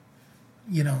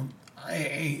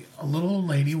a little old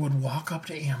lady would walk up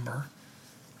to Amber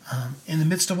in the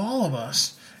midst of all of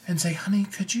us and say, "Honey,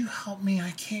 could you help me?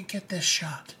 I can't get this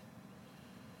shut."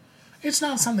 It's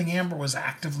not something Amber was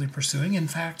actively pursuing. In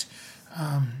fact,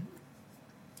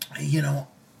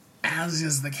 as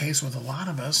is the case with a lot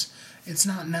of us, it's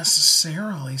not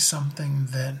necessarily something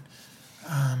that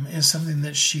is something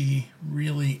that she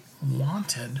really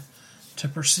wanted to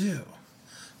pursue.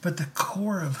 But the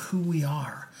core of who we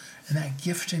are and that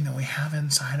gifting that we have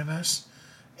inside of us,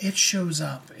 it shows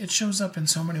up. It shows up in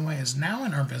so many ways. Now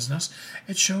in our business,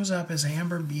 it shows up as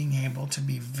Amber being able to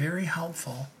be very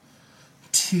helpful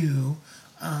to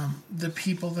the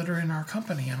people that are in our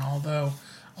company. And although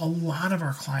a lot of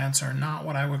our clients are not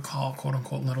what I would call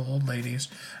quote-unquote little old ladies,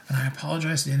 and I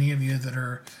apologize to any of you that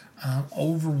are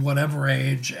over whatever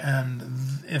age,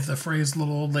 and if the phrase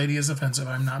little old lady is offensive,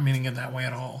 I'm not meaning it that way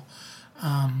at all.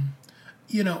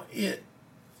 It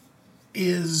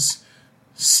is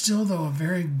still, though, a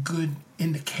very good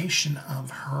indication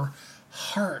of her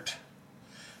heart,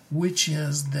 which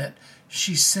is that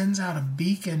she sends out a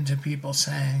beacon to people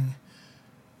saying,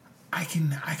 I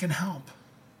can help.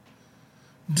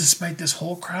 Despite this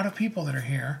whole crowd of people that are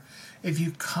here, if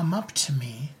you come up to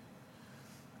me,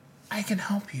 I can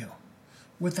help you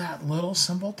with that little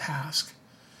simple task.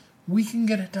 We can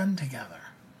get it done together.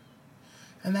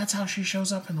 And that's how she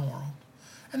shows up in the world.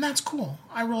 And that's cool.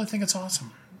 I really think it's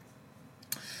awesome.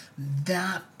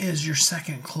 That is your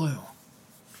second clue.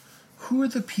 Who are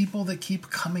the people that keep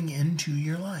coming into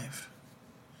your life?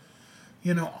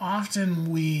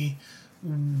 Often we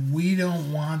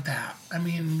don't want that. I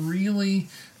mean, really,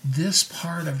 this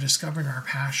part of discovering our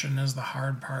passion is the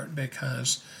hard part,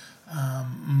 because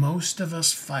most of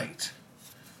us fight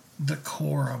the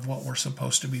core of what we're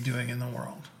supposed to be doing in the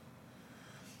world.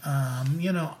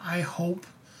 I hope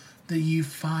that you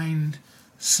find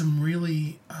some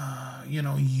really,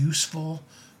 useful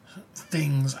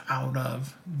things out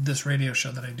of this radio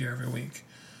show that I do every week.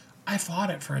 I fought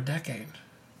it for a decade.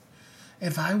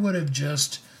 If I would have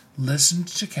just listened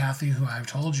to Kathy, who I've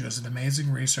told you is an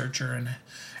amazing researcher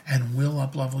and will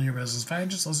up-level your business, if I had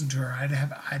just listened to her,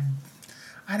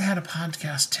 I'd had a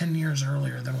podcast 10 years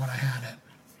earlier than what I had it.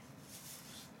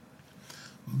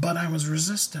 But I was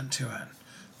resistant to it.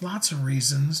 Lots of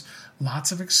reasons,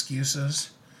 lots of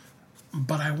excuses,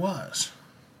 but I was.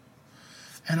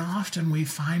 And often we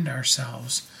find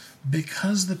ourselves,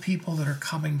 because the people that are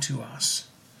coming to us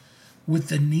with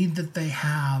the need that they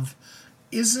have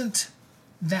isn't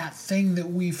that thing that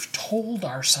we've told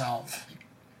ourselves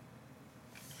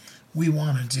we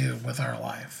want to do with our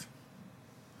life.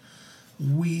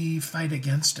 We fight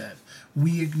against it.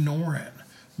 We ignore it.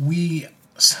 We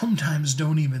sometimes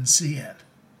don't even see it.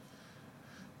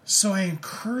 So I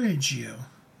encourage you,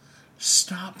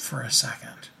 stop for a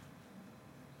second.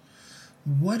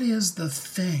 What is the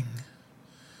thing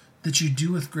that you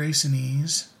do with grace and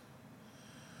ease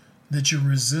that you're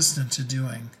resistant to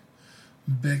doing?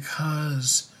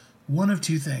 Because one of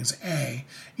two things. A,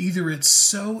 either it's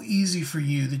so easy for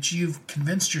you that you've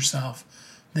convinced yourself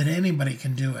that anybody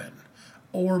can do it,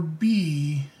 or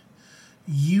B,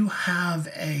 you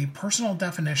have a personal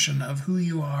definition of who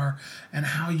you are and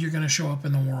how you're going to show up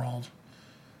in the world,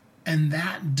 and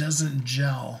that doesn't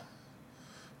gel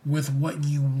with what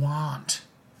you want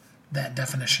that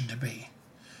definition to be.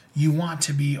 You want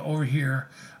to be over here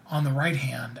on the right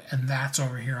hand, and that's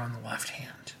over here on the left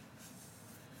hand.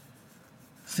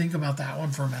 Think about that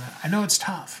one for a minute. I know it's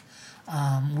tough.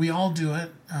 We all do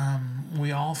it.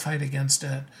 We all fight against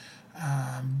it.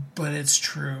 But it's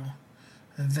true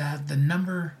that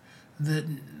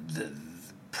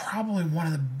probably one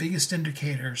of the biggest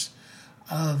indicators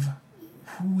of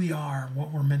who we are,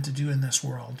 what we're meant to do in this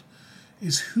world,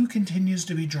 is who continues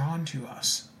to be drawn to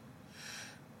us.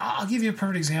 I'll give you a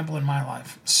perfect example in my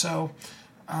life. So,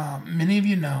 many of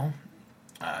you know,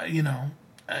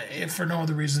 if for no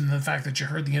other reason than the fact that you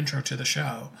heard the intro to the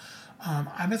show,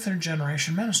 I'm a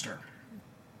third-generation minister.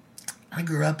 I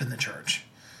grew up in the church.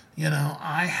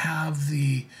 I have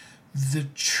the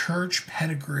church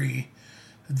pedigree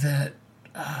that,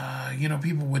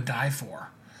 people would die for.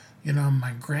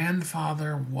 My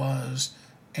grandfather was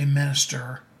a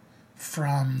minister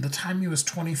from the time he was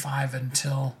 25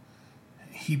 until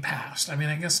he passed. I mean,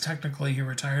 I guess technically he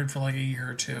retired for like a year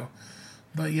or two.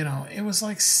 But, it was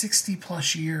like 60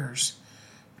 plus years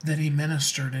that he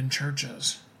ministered in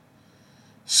churches.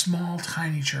 Small,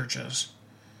 tiny churches.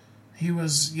 He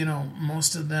was,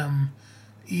 most of them,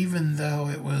 even though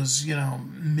it was,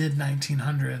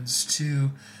 mid-1900s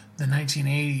to the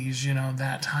 1980s,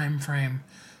 that time frame,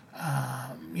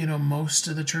 most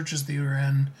of the churches that you were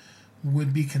in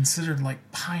would be considered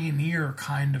like pioneer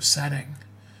kind of setting.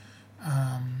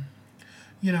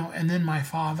 And then my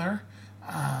father,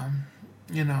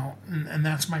 and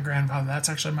that's my grandfather. That's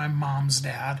actually my mom's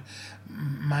dad.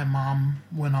 My mom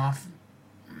went off,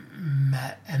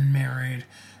 met and married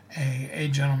a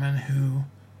gentleman who,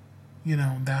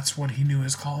 that's what he knew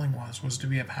his calling was to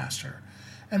be a pastor.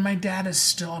 And my dad is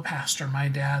still a pastor. My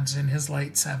dad's in his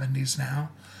late 70s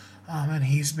now, and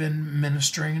he's been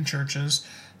ministering in churches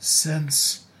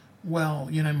since,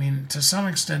 to some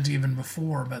extent even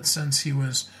before, but since he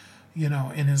was,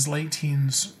 in his late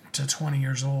teens to 20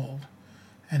 years old.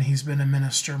 And he's been a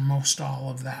minister most all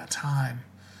of that time.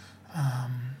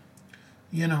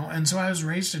 And so I was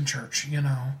raised in church,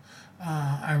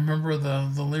 I remember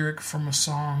the lyric from a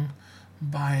song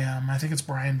by, I think it's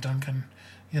Brian Duncan,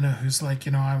 who's like,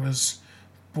 I was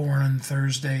born on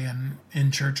Thursday and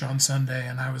in church on Sunday,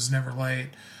 and I was never late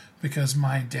because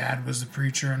my dad was the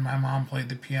preacher and my mom played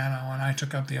the piano and I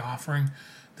took up the offering.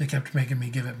 They kept making me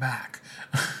give it back,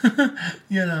 and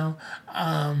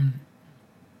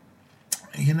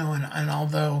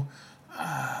although,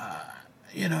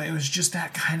 it was just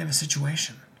that kind of a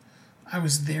situation. I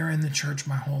was there in the church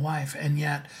my whole life, and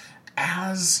yet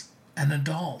as an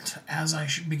adult, as I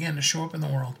began to show up in the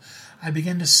world, I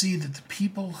began to see that the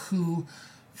people who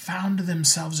found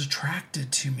themselves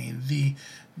attracted to me,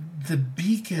 the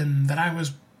beacon that I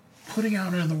was putting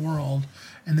out into the world,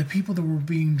 and the people that were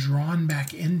being drawn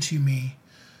back into me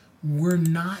were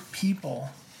not people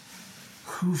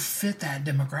who fit that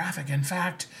demographic. In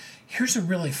fact, here's a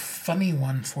really funny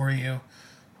one for you.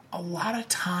 A lot of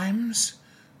times,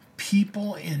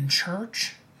 people in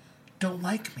church don't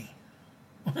like me.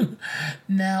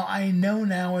 Now, I know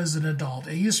now as an adult,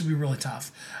 it used to be really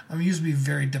tough. It used to be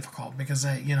very difficult because,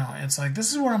 it's like,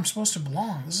 this is where I'm supposed to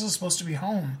belong. This is supposed to be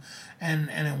home. And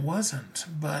it wasn't.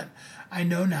 But I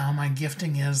know now my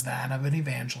gifting is that of an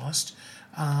evangelist.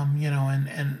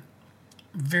 And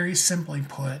very simply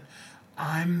put,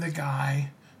 I'm the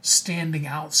guy standing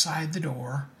outside the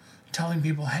door telling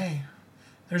people, hey,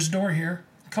 there's a door here.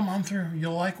 Come on through.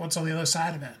 You'll like what's on the other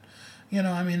side of it.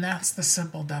 That's the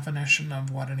simple definition of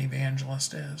what an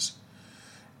evangelist is.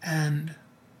 And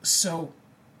so,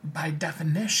 by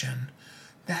definition,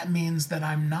 that means that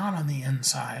I'm not on the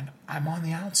inside, I'm on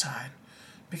the outside.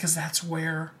 Because that's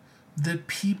where the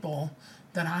people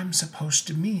that I'm supposed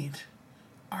to meet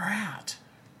are at.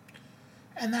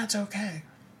 And that's okay.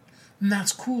 And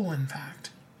that's cool, in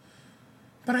fact.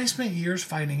 But I spent years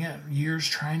fighting it, years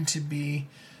trying to be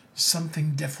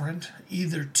something different,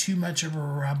 either too much of a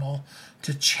rebel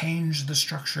to change the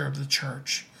structure of the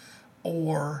church,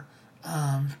 or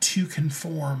too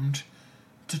conformed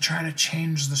to try to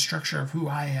change the structure of who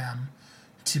I am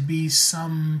to be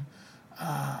some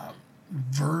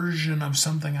version of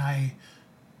something I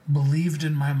believed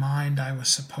in my mind I was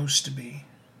supposed to be.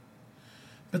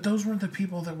 But those weren't the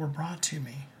people that were brought to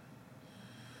me.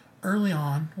 Early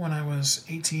on, when I was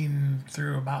 18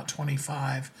 through about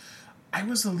 25, I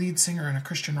was the lead singer in a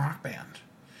Christian rock band.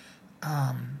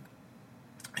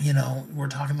 We're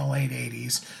talking the late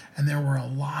 80s, and there were a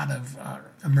lot of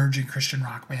emerging Christian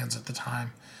rock bands at the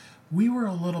time. We were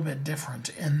a little bit different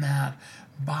in that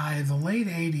by the late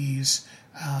 80s,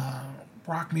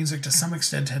 rock music to some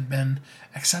extent had been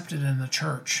accepted in the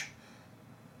church.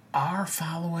 Our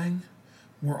following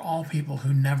were all people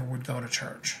who never would go to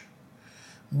church.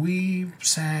 We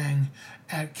sang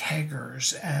at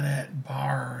keggers and at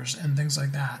bars and things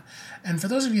like that. And for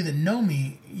those of you that know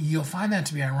me, you'll find that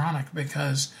to be ironic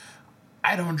because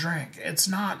I don't drink. It's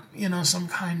not, some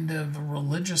kind of a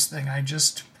religious thing. I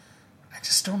just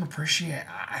don't appreciate.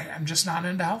 I'm just not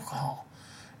into alcohol.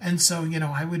 And so,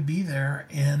 I would be there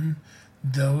in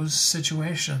those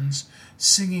situations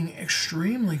singing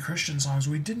extremely Christian songs.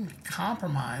 We didn't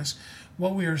compromise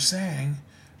what we were saying.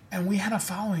 And we had a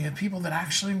following of people that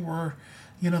actually were,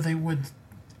 they would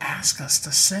ask us to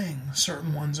sing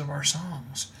certain ones of our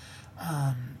songs,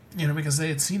 because they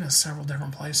had seen us several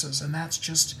different places. And that's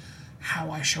just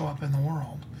how I show up in the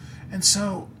world. And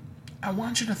so I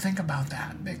want you to think about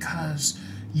that because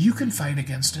you can fight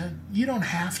against it. You don't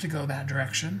have to go that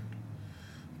direction.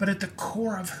 But at the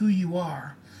core of who you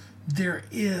are, there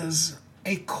is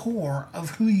a core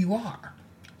of who you are.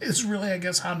 It's really, I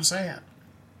guess, how to say it.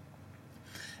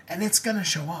 And it's going to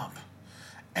show up.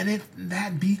 And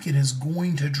that beacon is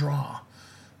going to draw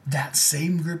that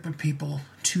same group of people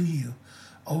to you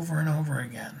over and over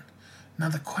again. Now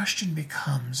the question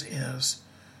becomes is,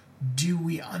 do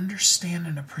we understand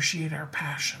and appreciate our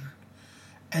passion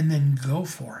and then go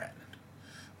for it?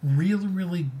 Really,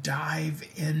 really dive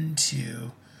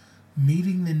into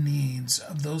meeting the needs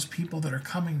of those people that are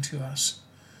coming to us?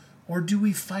 Or do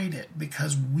we fight it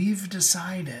because we've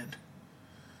decided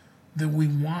that we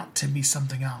want to be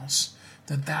something else,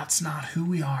 that that's not who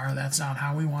we are, that's not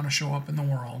how we want to show up in the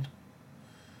world,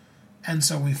 and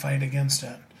so we fight against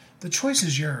it? The choice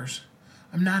is yours.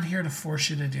 I'm not here to force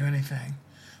you to do anything,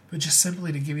 but just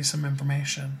simply to give you some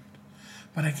information.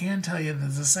 But I can tell you that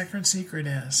the second secret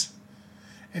is,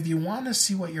 if you want to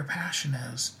see what your passion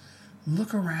is,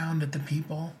 look around at the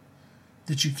people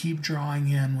that you keep drawing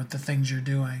in with the things you're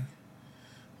doing.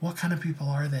 What kind of people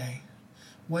are they?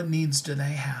 What needs do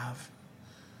they have?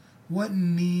 What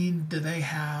need do they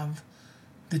have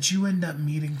that you end up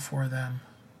meeting for them?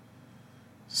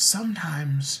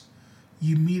 Sometimes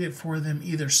you meet it for them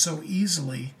either so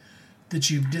easily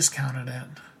that you've discounted it,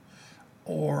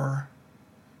 or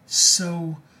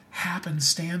so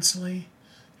happenstancely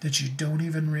that you don't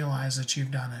even realize that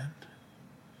you've done it.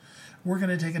 We're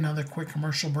going to take another quick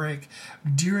commercial break.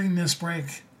 During this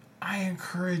break, I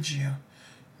encourage you,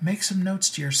 make some notes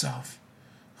to yourself.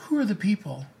 Who are the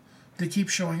people that keep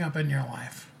showing up in your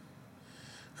life?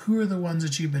 Who are the ones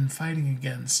that you've been fighting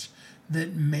against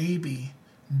that maybe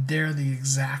they're the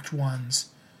exact ones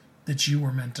that you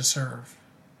were meant to serve?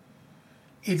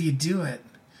 If you do it,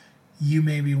 you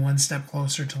may be one step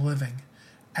closer to living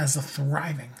as a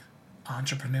thriving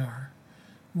entrepreneur.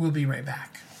 We'll be right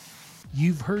back.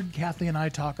 You've heard Kathy and I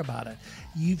talk about it.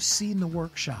 You've seen the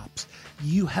workshops.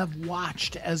 You have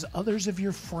watched as others of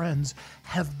your friends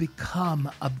have become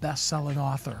a best-selling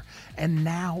author. And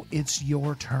now it's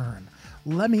your turn.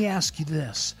 Let me ask you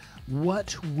this.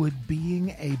 What would being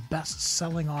a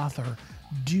best-selling author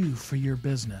do for your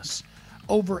business?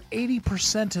 Over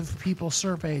 80% of people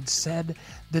surveyed said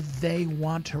that they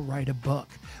want to write a book,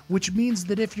 which means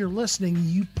that if you're listening,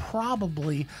 you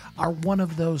probably are one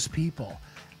of those people.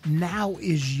 Now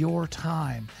is your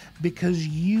time, because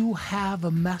you have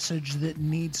a message that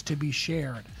needs to be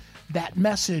shared. That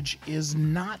message is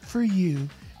not for you.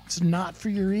 It's not for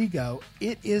your ego.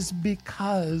 It is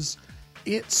because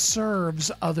it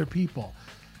serves other people.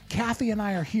 Kathy and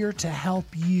I are here to help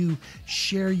you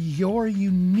share your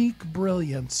unique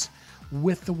brilliance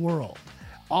with the world.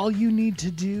 All you need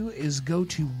to do is go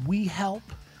to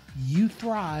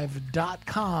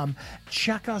WeHelpYouThrive.com,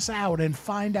 check us out, and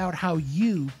find out how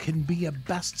you can be a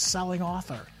best-selling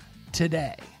author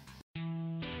today.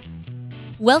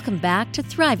 Welcome back to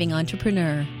Thriving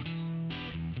Entrepreneur.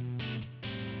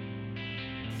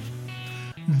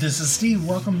 This is Steve.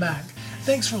 Welcome back.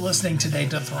 Thanks for listening today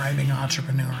to Thriving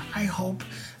Entrepreneur. I hope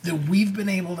that we've been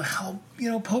able to help,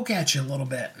 poke at you a little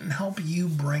bit and help you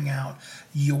bring out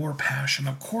your passion.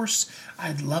 Of course,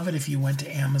 I'd love it if you went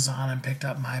to Amazon and picked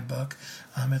up my book.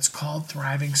 It's called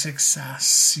Thriving Success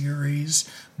Series,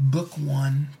 Book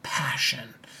 1,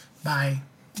 Passion, by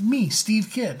me, Steve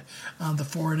Kidd. The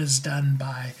foreword is done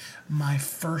by my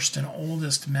first and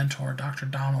oldest mentor, Dr.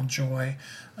 Donald Joy.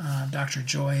 Dr.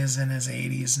 Joy is in his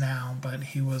 80s now, but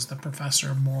he was the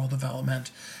professor of moral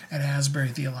development at Asbury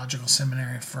Theological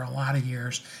Seminary for a lot of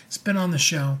years. He's been on the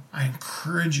show. I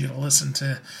encourage you to listen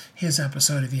to his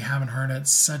episode if you haven't heard it.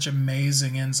 It's such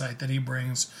amazing insight that he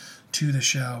brings to the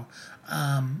show.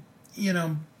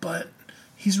 But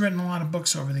he's written a lot of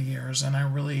books over the years, and I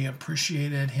really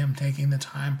appreciated him taking the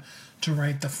time to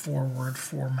write the foreword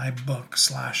for my book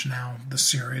 / now the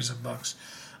series of books.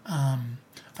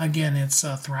 Again, it's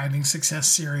a Thriving Success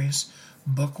Series,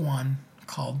 Book 1,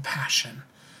 called Passion,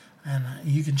 and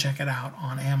you can check it out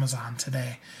on Amazon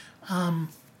today.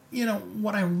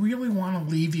 What I really want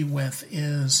to leave you with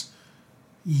is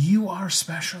you are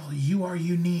special. You are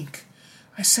unique.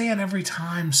 I say it every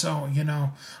time, so,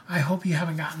 I hope you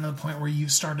haven't gotten to the point where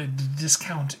you've started to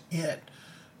discount it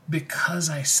because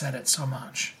I said it so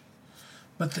much.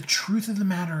 But the truth of the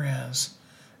matter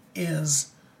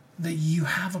is that you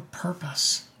have a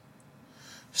purpose.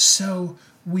 So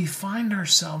we find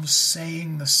ourselves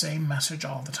saying the same message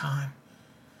all the time.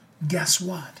 Guess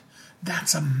what?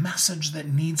 That's a message that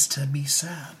needs to be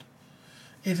said.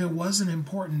 If it wasn't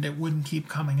important, it wouldn't keep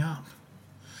coming up.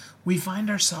 We find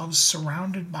ourselves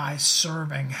surrounded by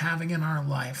serving, having in our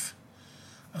life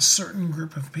a certain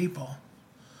group of people.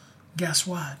 Guess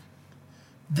what?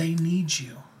 They need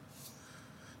you.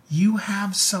 You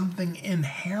have something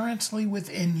inherently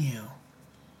within you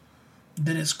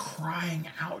that is crying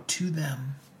out to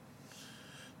them,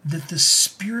 that the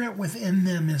spirit within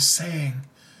them is saying,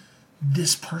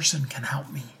 this person can help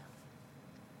me.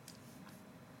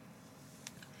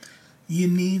 You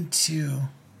need to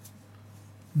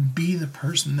be the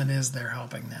person that is there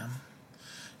helping them.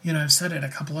 I've said it a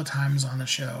couple of times on the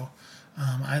show.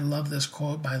 I love this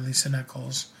quote by Lisa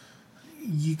Nichols.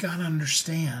 You got to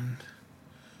understand,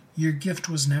 your gift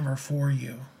was never for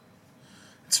you.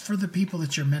 It's for the people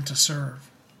that you're meant to serve.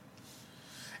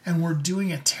 And we're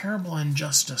doing a terrible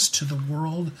injustice to the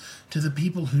world, to the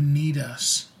people who need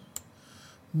us,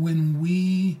 when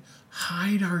we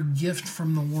hide our gift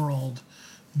from the world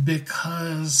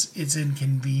because it's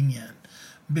inconvenient,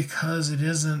 because it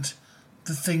isn't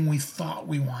the thing we thought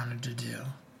we wanted to do.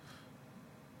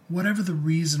 Whatever the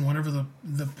reason, whatever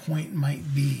the point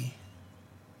might be,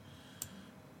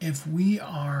 if we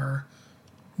are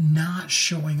not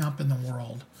showing up in the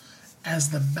world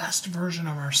as the best version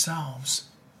of ourselves,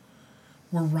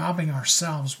 we're robbing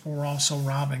ourselves, but we're also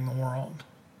robbing the world.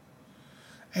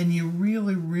 And you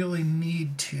really, really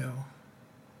need to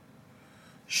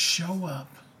show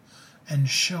up and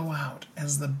show out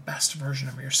as the best version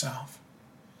of yourself.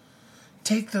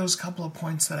 Take those couple of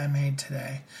points that I made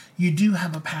today. You do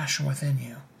have a passion within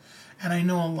you. And I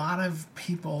know a lot of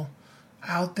people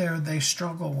out there, they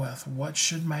struggle with, what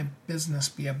should my business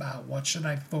be about? What should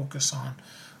I focus on?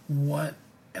 What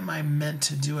am I meant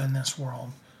to do in this world?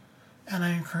 And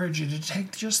I encourage you to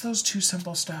take just those 2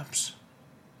 simple steps.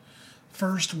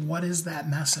 First, what is that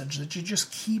message that you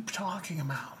just keep talking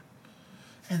about?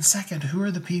 And second, who are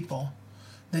the people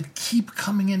that keep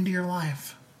coming into your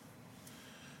life?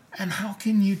 And how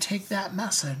can you take that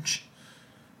message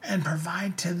and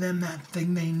provide to them that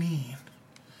thing they need?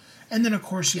 And then, of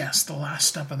course, yes, the last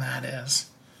step of that is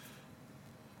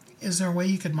there a way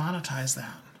you could monetize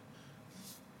that?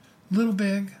 Little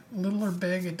or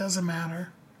big, it doesn't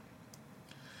matter.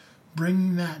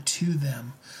 Bringing that to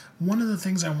them. One of the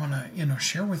things I want to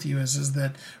share with you is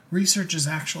that research has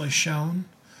actually shown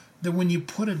that when you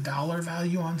put a dollar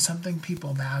value on something,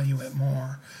 people value it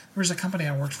more. There was a company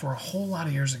I worked for a whole lot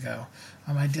of years ago.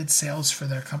 I did sales for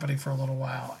their company for a little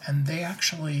while, and they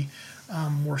actually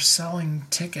were selling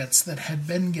tickets that had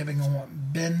been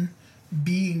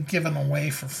being given away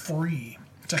for free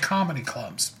to comedy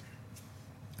clubs.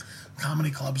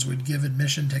 Comedy clubs would give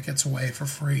admission tickets away for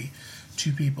free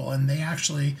to people, and they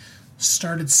actually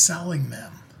started selling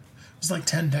them. It was like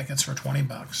 10 tickets for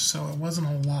 $20, so it wasn't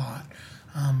a lot.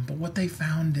 But what they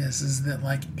found is that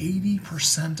like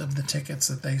 80% of the tickets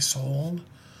that they sold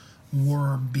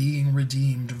were being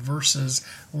redeemed versus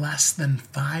less than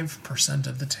 5%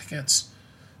 of the tickets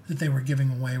that they were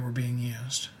giving away were being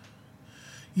used.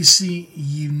 You see,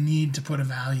 you need to put a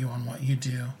value on what you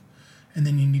do, and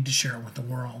then you need to share it with the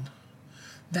world.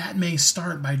 That may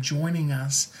start by joining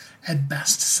us at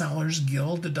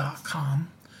bestsellersguild.com.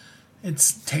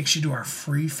 It takes you to our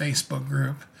free Facebook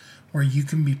group where you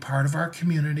can be part of our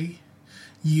community.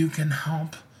 You can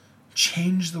help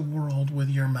change the world with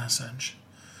your message.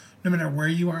 No matter where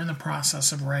you are in the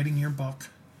process of writing your book,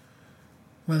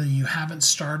 whether you haven't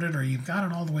started or you've got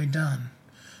it all the way done,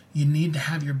 you need to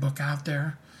have your book out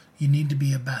there. You need to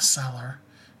be a bestseller.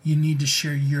 You need to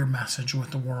share your message with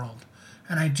the world.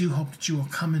 And I do hope that you will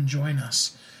come and join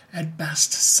us at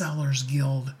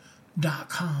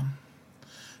bestsellersguild.com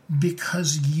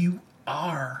because you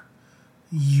are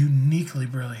uniquely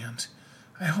brilliant.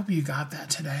 I hope you got that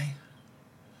today.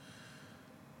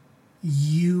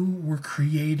 You were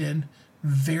created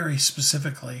very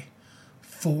specifically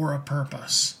for a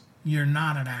purpose. You're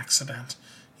not an accident.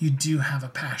 You do have a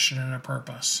passion and a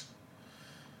purpose.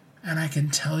 And I can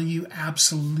tell you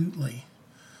absolutely,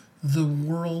 the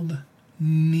world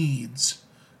needs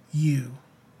you.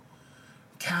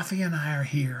 Kathy and I are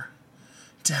here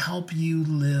to help you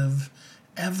live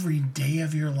every day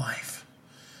of your life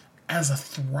as a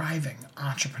thriving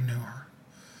entrepreneur.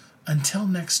 Until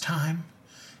next time,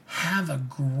 have a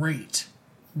great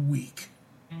week.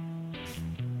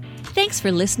 Thanks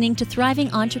for listening to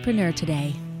Thriving Entrepreneur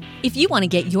today. If you want to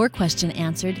get your question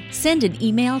answered, send an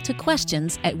email to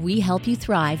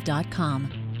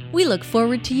questions@wehelpyouthrive.com. We look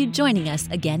forward to you joining us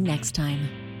again next time.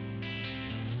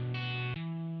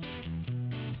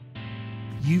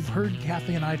 You've heard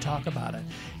Kathy and I talk about it.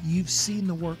 You've seen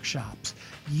the workshops.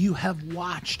 You have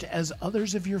watched as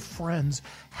others of your friends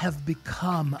have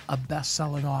become a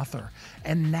best-selling author.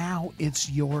 And now it's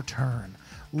your turn.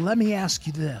 Let me ask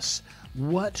you this.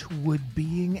 What would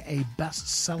being a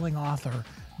best-selling author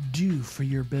do for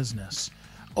your business?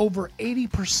 Over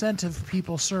 80% of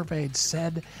people surveyed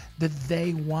said that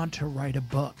they want to write a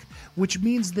book, which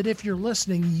means that if you're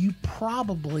listening, you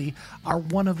probably are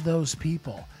one of those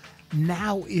people.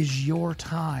 Now is your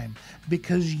time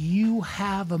because you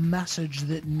have a message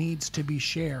that needs to be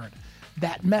shared.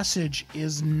 That message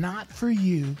is not for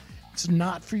you. It's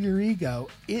not for your ego.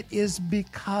 It is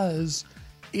because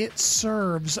it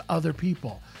serves other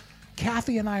people.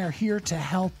 Kathy and I are here to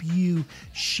help you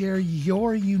share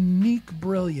your unique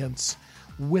brilliance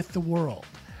with the world.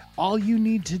 All you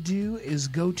need to do is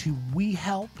go to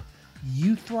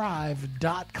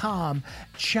youthrive.com.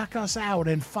 Check us out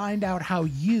and find out how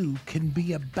you can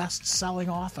be a best-selling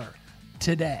author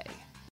today.